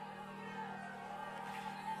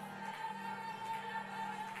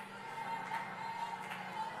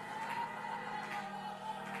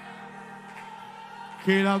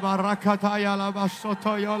 Kila barakataya la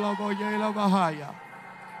basoto yola boyela bahaya.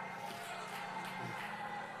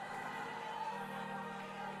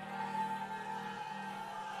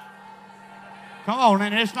 Come on,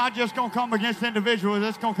 and it's not just going to come against individuals.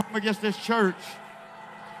 It's going to come against this church.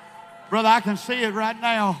 Brother, I can see it right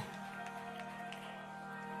now.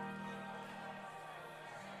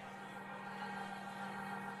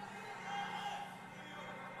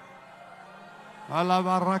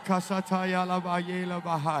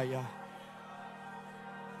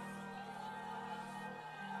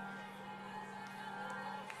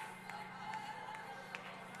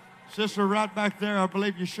 Sister, right back there, I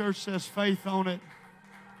believe your shirt says faith on it.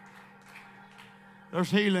 There's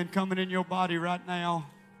healing coming in your body right now.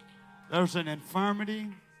 There's an infirmity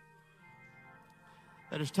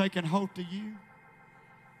that has taken hold of you.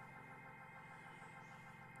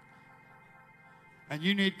 And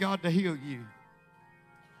you need God to heal you.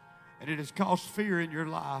 And it has caused fear in your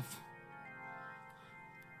life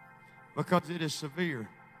because it is severe.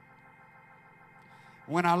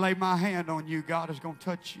 When I lay my hand on you, God is going to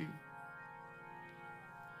touch you.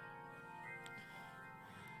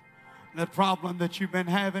 The problem that you've been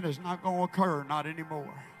having is not going to occur, not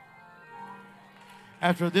anymore.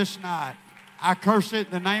 After this night, I curse it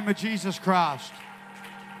in the name of Jesus Christ.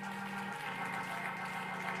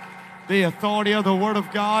 The authority of the Word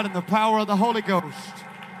of God and the power of the Holy Ghost.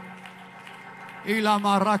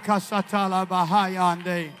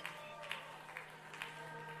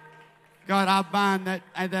 God, I bind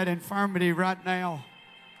that infirmity right now.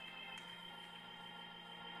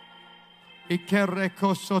 It's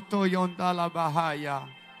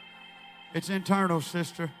internal,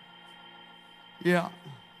 sister. Yeah.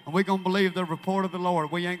 And we're going to believe the report of the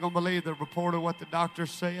Lord. We ain't going to believe the report of what the doctor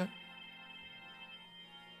said.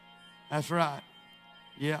 That's right.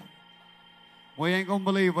 Yeah. We ain't going to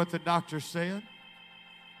believe what the doctor said.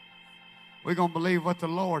 We're going to believe what the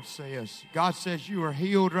Lord says. God says you are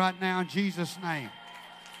healed right now in Jesus' name.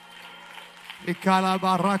 In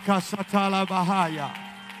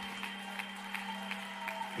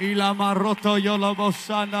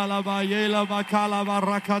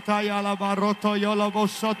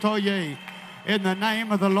the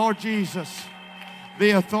name of the Lord Jesus,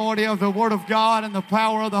 the authority of the Word of God and the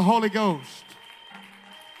power of the Holy Ghost.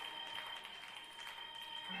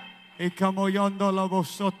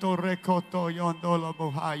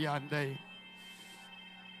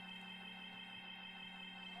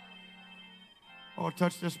 Oh,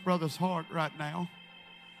 touch this brother's heart right now.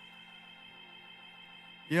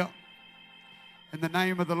 Yep. In the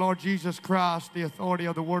name of the Lord Jesus Christ, the authority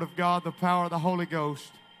of the Word of God, the power of the Holy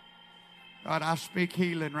Ghost. God, I speak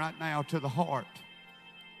healing right now to the heart.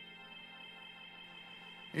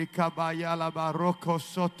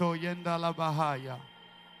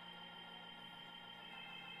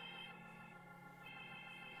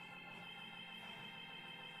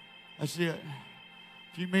 That's it.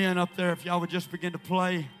 If you men up there, if y'all would just begin to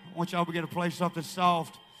play, I want y'all to begin to play something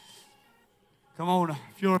soft. Come on,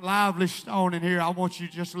 if you're a lively stone in here, I want you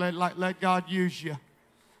to just let God use you.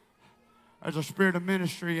 There's a spirit of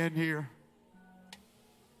ministry in here.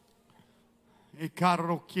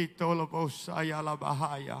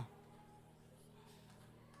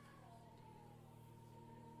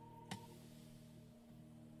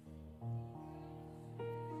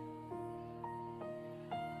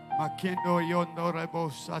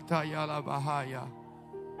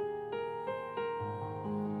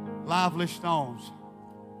 Lively stones.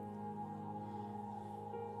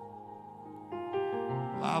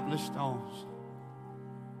 Lively stones.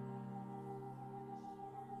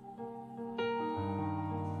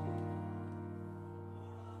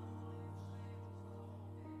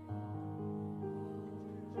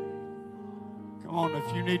 Come on,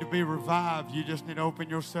 if you need to be revived, you just need to open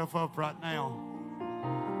yourself up right now.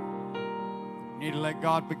 You need to let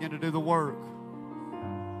God begin to do the work.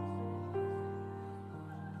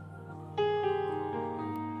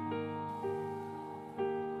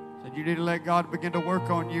 You need to let God begin to work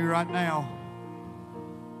on you right now.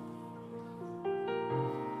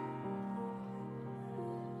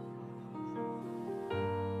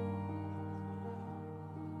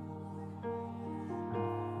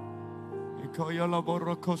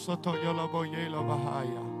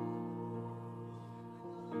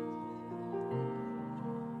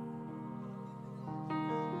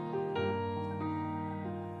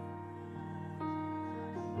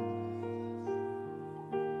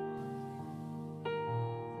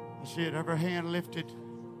 I see it. Every hand lifted.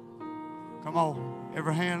 Come on.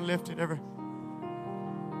 Every hand lifted. I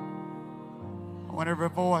want every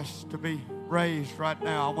voice to be raised right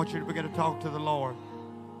now. I want you to begin to talk to the Lord.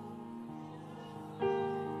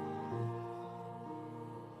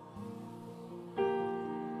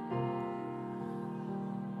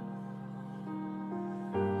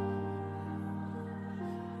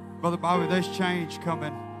 Brother Bobby, there's change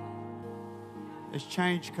coming. There's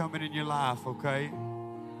change coming in your life, okay?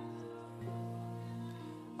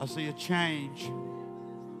 I see a change.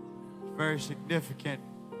 It's very significant.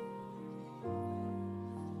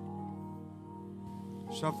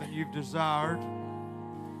 Something you've desired.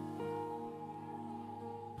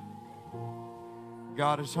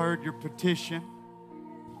 God has heard your petition,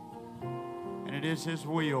 and it is His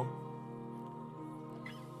will.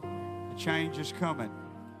 The change is coming.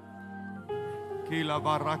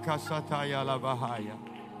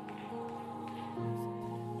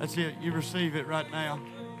 That's it. You receive it right now.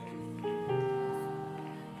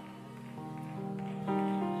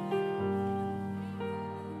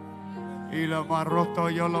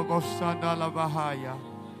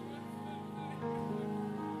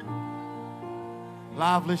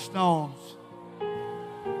 Lively stones.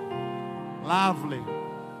 Lively.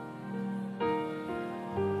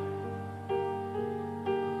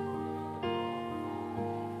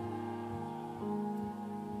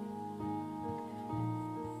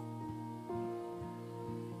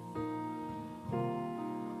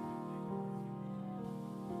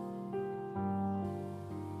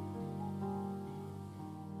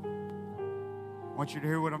 I want you to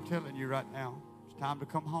hear what I'm telling you right now. It's time to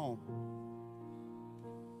come home.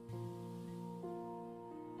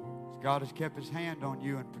 God has kept His hand on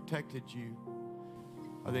you and protected you,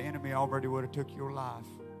 or the enemy already would have took your life.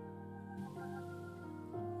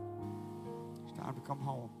 It's time to come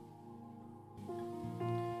home.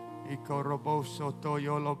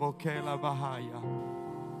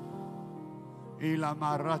 Ila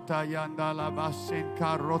marata yanda la basin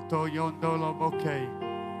karoto yondolo bokeh.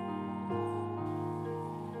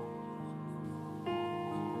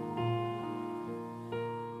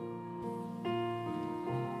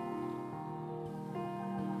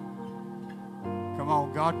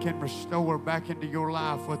 God can restore back into your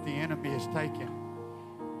life what the enemy has taken.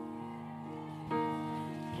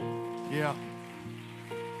 Yeah.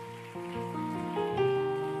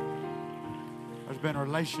 There's been a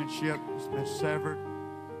relationship that's been severed,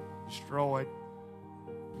 destroyed.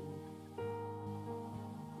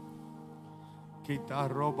 Kita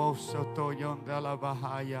robo soto yondela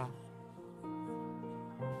bahaya.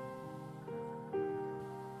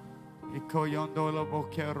 Iko yondolo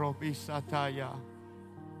bokero bisataya.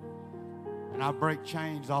 And I break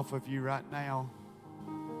chains off of you right now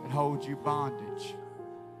that hold you bondage.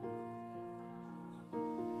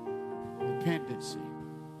 Dependency.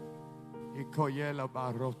 Ikoyela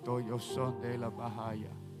baroto yosonde la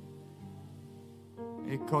bahaya.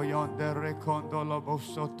 Ikoyonde rekondolo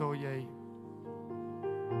bosoto ye.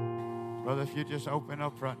 Brother, if you just open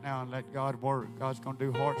up right now and let God work, God's going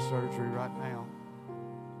to do heart surgery right now.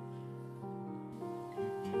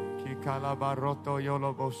 Kalabaroto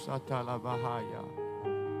yolobo satala bahaya.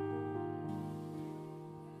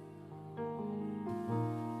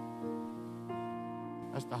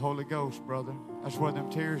 That's the Holy Ghost, brother. That's where them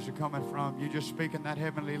tears are coming from. You just speaking that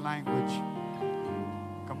heavenly language.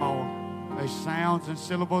 Come on. There's sounds and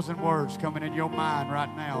syllables and words coming in your mind right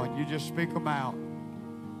now, and you just speak them out.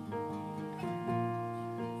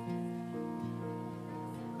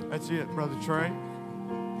 That's it, Brother Trey.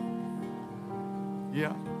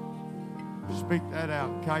 Yeah. Speak that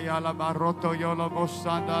out.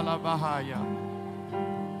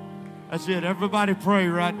 That's it. Everybody pray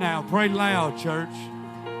right now. Pray loud, church.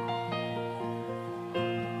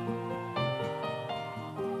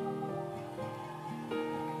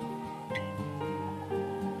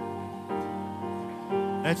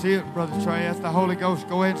 That's it, Brother Trey. That's the Holy Ghost.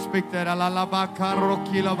 Go ahead and speak that.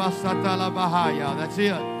 That's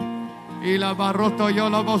it. Ila baroto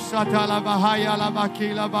yola bosata la bahaya la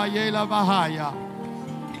bakila bayela bahaya.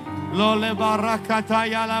 Lole barakata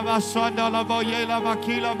ya la basonda la boyela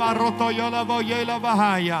bakila baroto yola boyela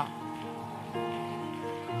bahaya.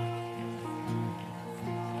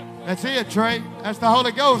 That's it, Trey. That's the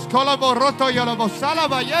Holy Ghost. Kola boroto yola bosala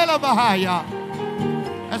bayela bahaya.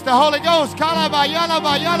 That's the Holy Ghost. Kala bayala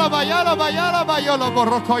bayala bayala bayala bayala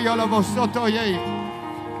boroko yola bosoto ye.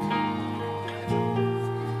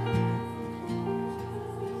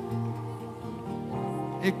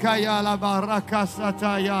 Ikaya la baraka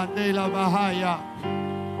sataya de la bahaya.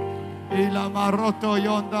 Ila maroto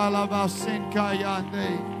yonda la basin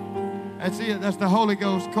kayande. That's it. That's the Holy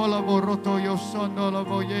Ghost. Kolaboroto yosondolo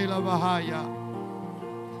boyela bahaya.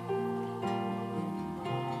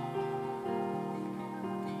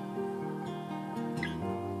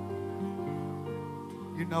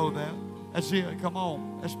 You know that. That's it. Come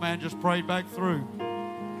on. This man just prayed back through.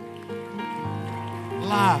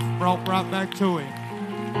 Life brought right back to him.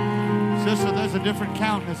 Sister, there's a different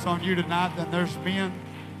countenance on you tonight than there's been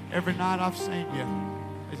every night I've seen you.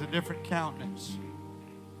 There's a different countenance.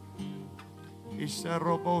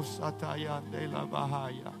 Iserobosataya de la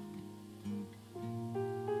bahaya.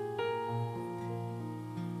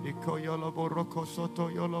 Ikoyoloboroko soto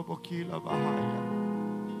yolobokila bahaya.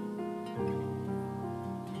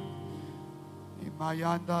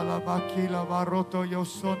 Imayanda la bakila baroto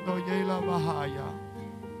yosondo yela bahaya.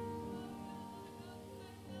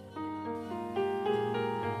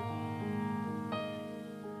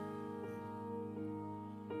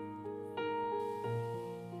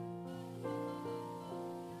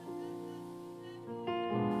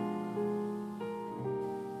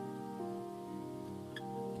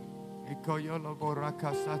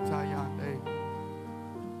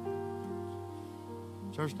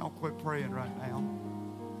 Church, don't quit praying right now.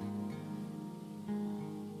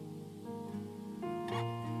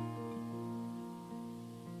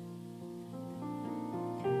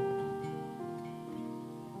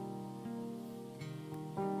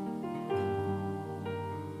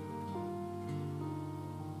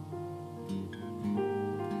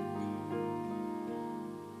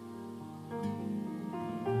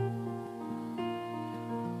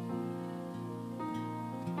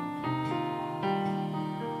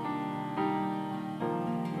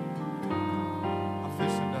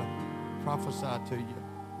 Prophesy to you.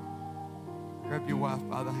 Grab your wife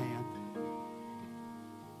by the hand.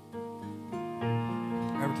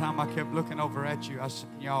 Every time I kept looking over at you, I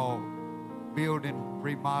seen y'all building,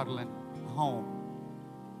 remodeling a home.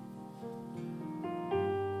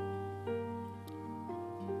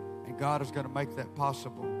 And God is going to make that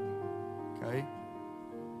possible. Okay?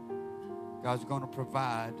 God's going to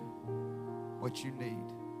provide what you need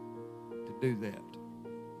to do that.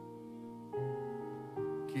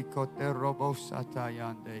 See,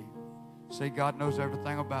 God knows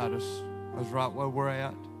everything about us. Knows right where we're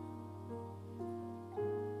at.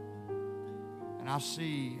 And I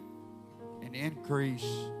see an increase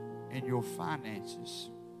in your finances.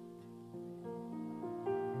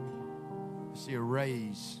 I see a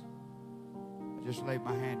raise. I just laid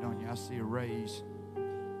my hand on you. I see a raise.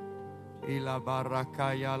 Ila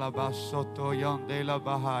barakaya la basoto yonde la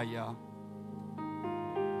bahaya.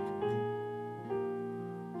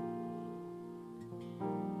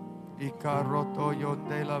 Ikaroto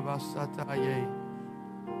yonde la basataye.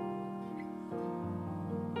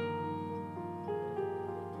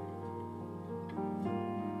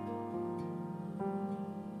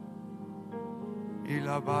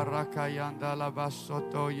 Ila barakayanda la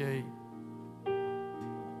basotoye.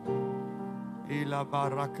 Ila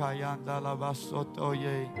barakayanda la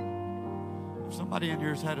basotoye. If somebody in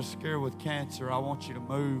here has had a scare with cancer, I want you to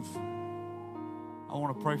move. I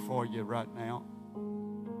want to pray for you right now.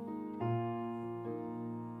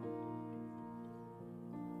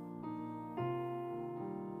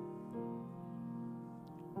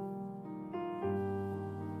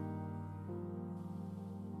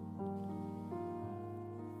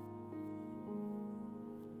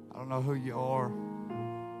 I don't know who you are.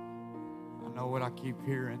 I know what I keep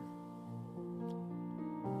hearing.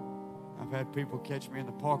 I've had people catch me in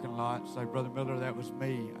the parking lot and say, Brother Miller, that was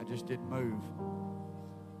me. I just didn't move.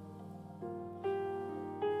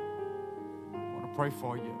 I want to pray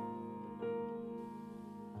for you.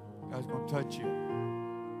 God's going to touch you.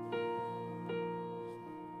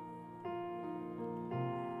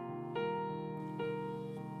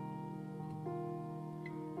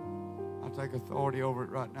 Take authority over it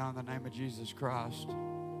right now in the name of Jesus Christ.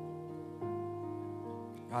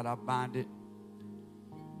 God, I bind it.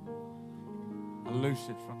 I loose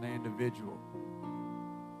it from the individual.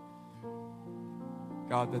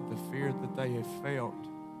 God, that the fear that they have felt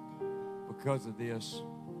because of this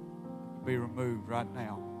be removed right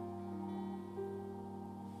now.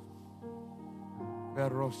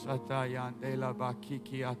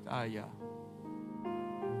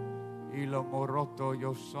 Ilo moroto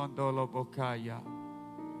yo sondolo bokaya.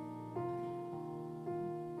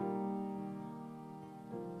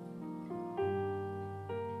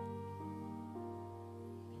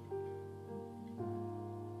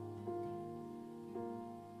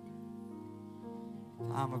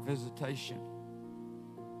 Time of visitation.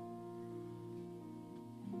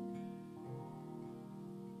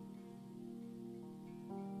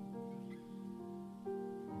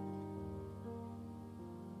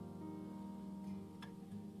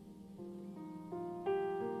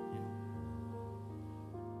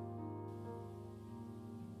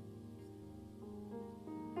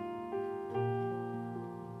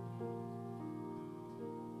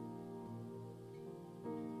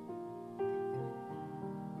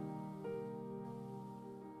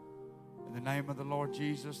 the name of the Lord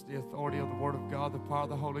Jesus, the authority of the Word of God, the power of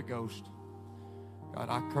the Holy Ghost. God,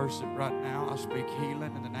 I curse it right now. I speak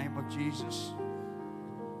healing in the name of Jesus.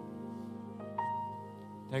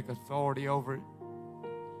 Take authority over it.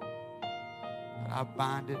 God, I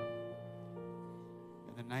bind it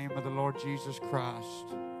in the name of the Lord Jesus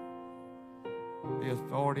Christ. The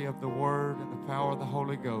authority of the Word and the power of the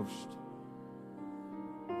Holy Ghost.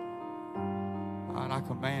 God, I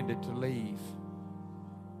command it to leave.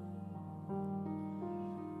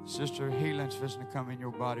 Sister, healing's fixing to come in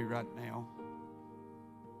your body right now.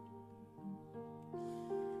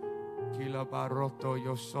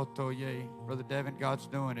 Brother Devin, God's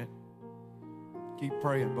doing it. Keep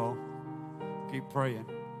praying, Bo. Keep praying.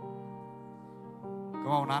 Come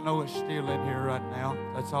on, I know it's still in here right now.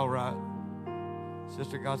 That's all right.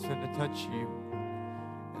 Sister, God's going to touch you.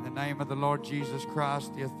 In the name of the Lord Jesus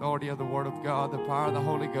Christ, the authority of the Word of God, the power of the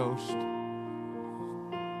Holy Ghost.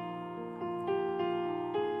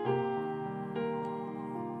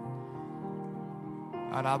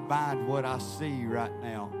 God, I bind what I see right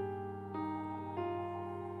now.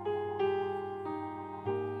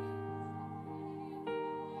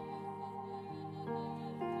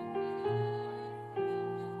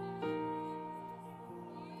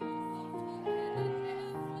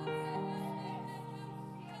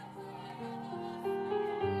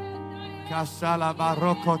 Kasala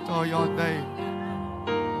barokoto yonde.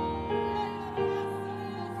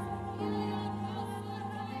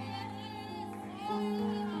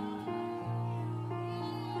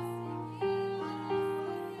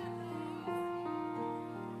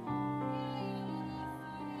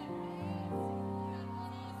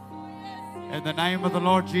 In the name of the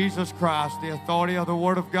Lord Jesus Christ, the authority of the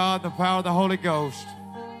Word of God, the power of the Holy Ghost.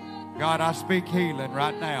 God, I speak healing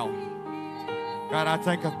right now. God, I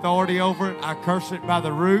take authority over it. I curse it by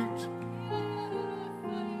the root.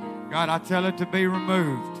 God, I tell it to be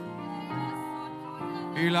removed.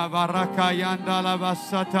 Ila baraka yanda la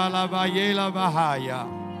basata la bayela bahaya.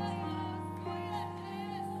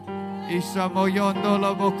 Isa moyondo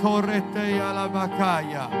la bokorete ya la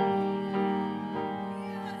bakaya.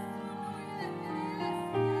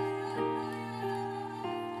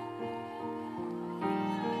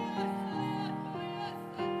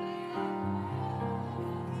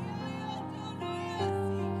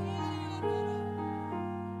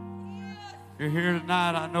 You're here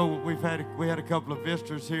tonight. I know we had a couple of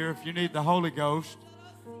visitors here. If you need the Holy Ghost,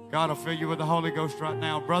 God will fill you with the Holy Ghost right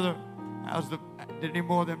now. Brother, did any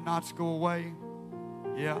more of them knots go away?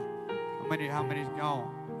 Yeah. How many's gone?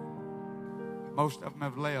 Most of them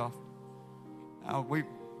have left. How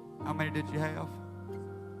many did you have?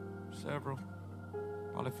 Several.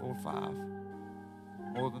 Probably 4 or 5.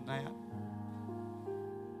 More than that.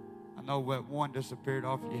 I know that one disappeared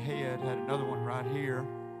off your head. Had another one right here.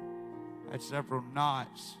 Had several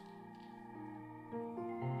knots.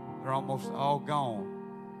 They're almost all gone.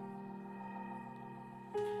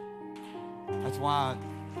 That's why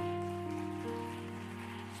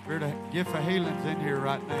Spirit of gift of healing's in here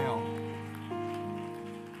right now.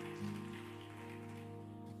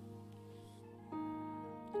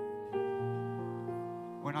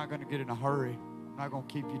 We're not going to get in a hurry. I'm not going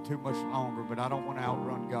to keep you too much longer, but I don't want to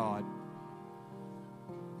outrun God.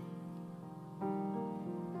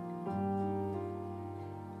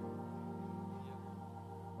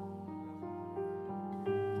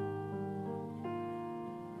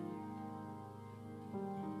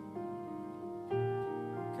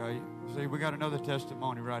 See, we got another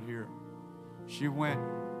testimony right here. She went,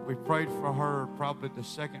 we prayed for her probably the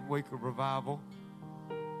second week of revival.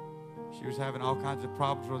 She was having all kinds of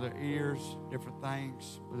problems with her ears, different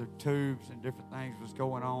things, with her tubes and different things was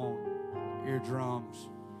going on, eardrums.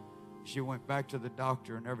 She went back to the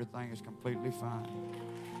doctor and everything is completely fine.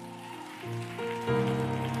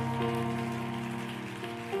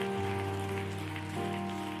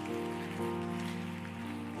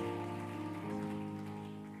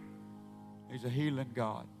 He's a healing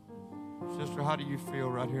God. Sister, how do you feel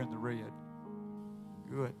right here in the red?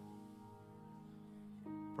 Good.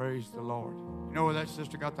 Praise the Lord. You know where that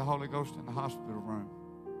sister got the Holy Ghost? In the hospital room.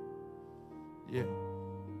 Yeah.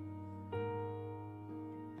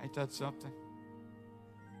 Ain't that something?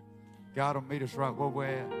 God will meet us right where we're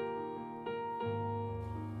at.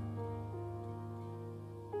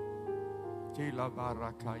 Tila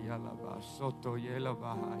baraka yala ba soto yela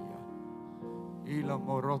bahaya. Ila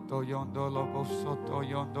moroto yondolo bosoto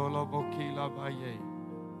yondolo bokila baye.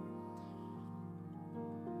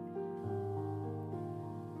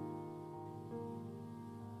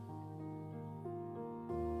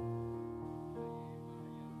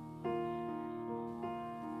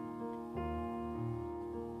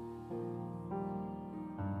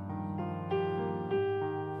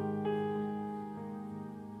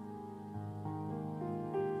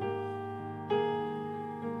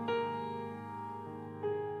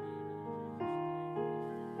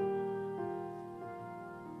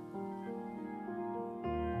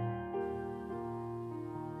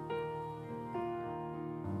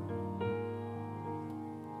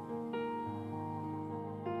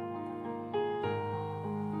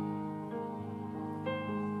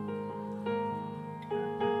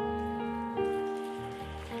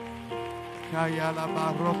 Kayala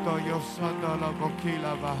baroto yosandala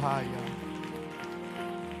bokila bahaya.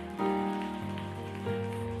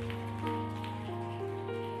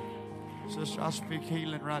 Sister, I speak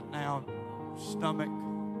healing right now. Stomach.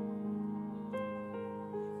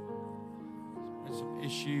 There's some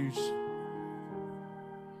issues.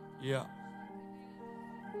 Yeah.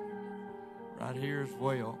 Right here as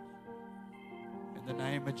well. In the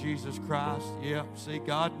name of Jesus Christ. Yep. See,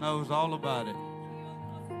 God knows all about it.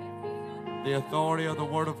 The authority of the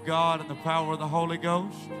Word of God and the power of the Holy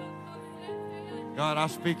Ghost. God, I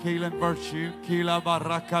speak healing virtue. Kila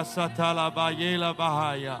baraka satala bayela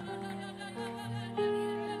bahaya.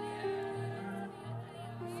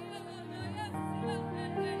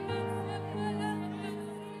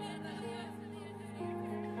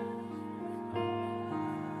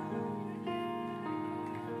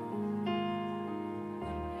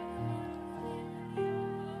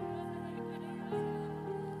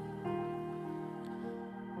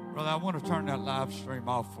 Brother, I want to turn that live stream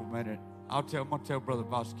off for a minute. I'm going to tell Brother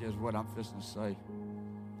Vasquez what I'm fixing to say.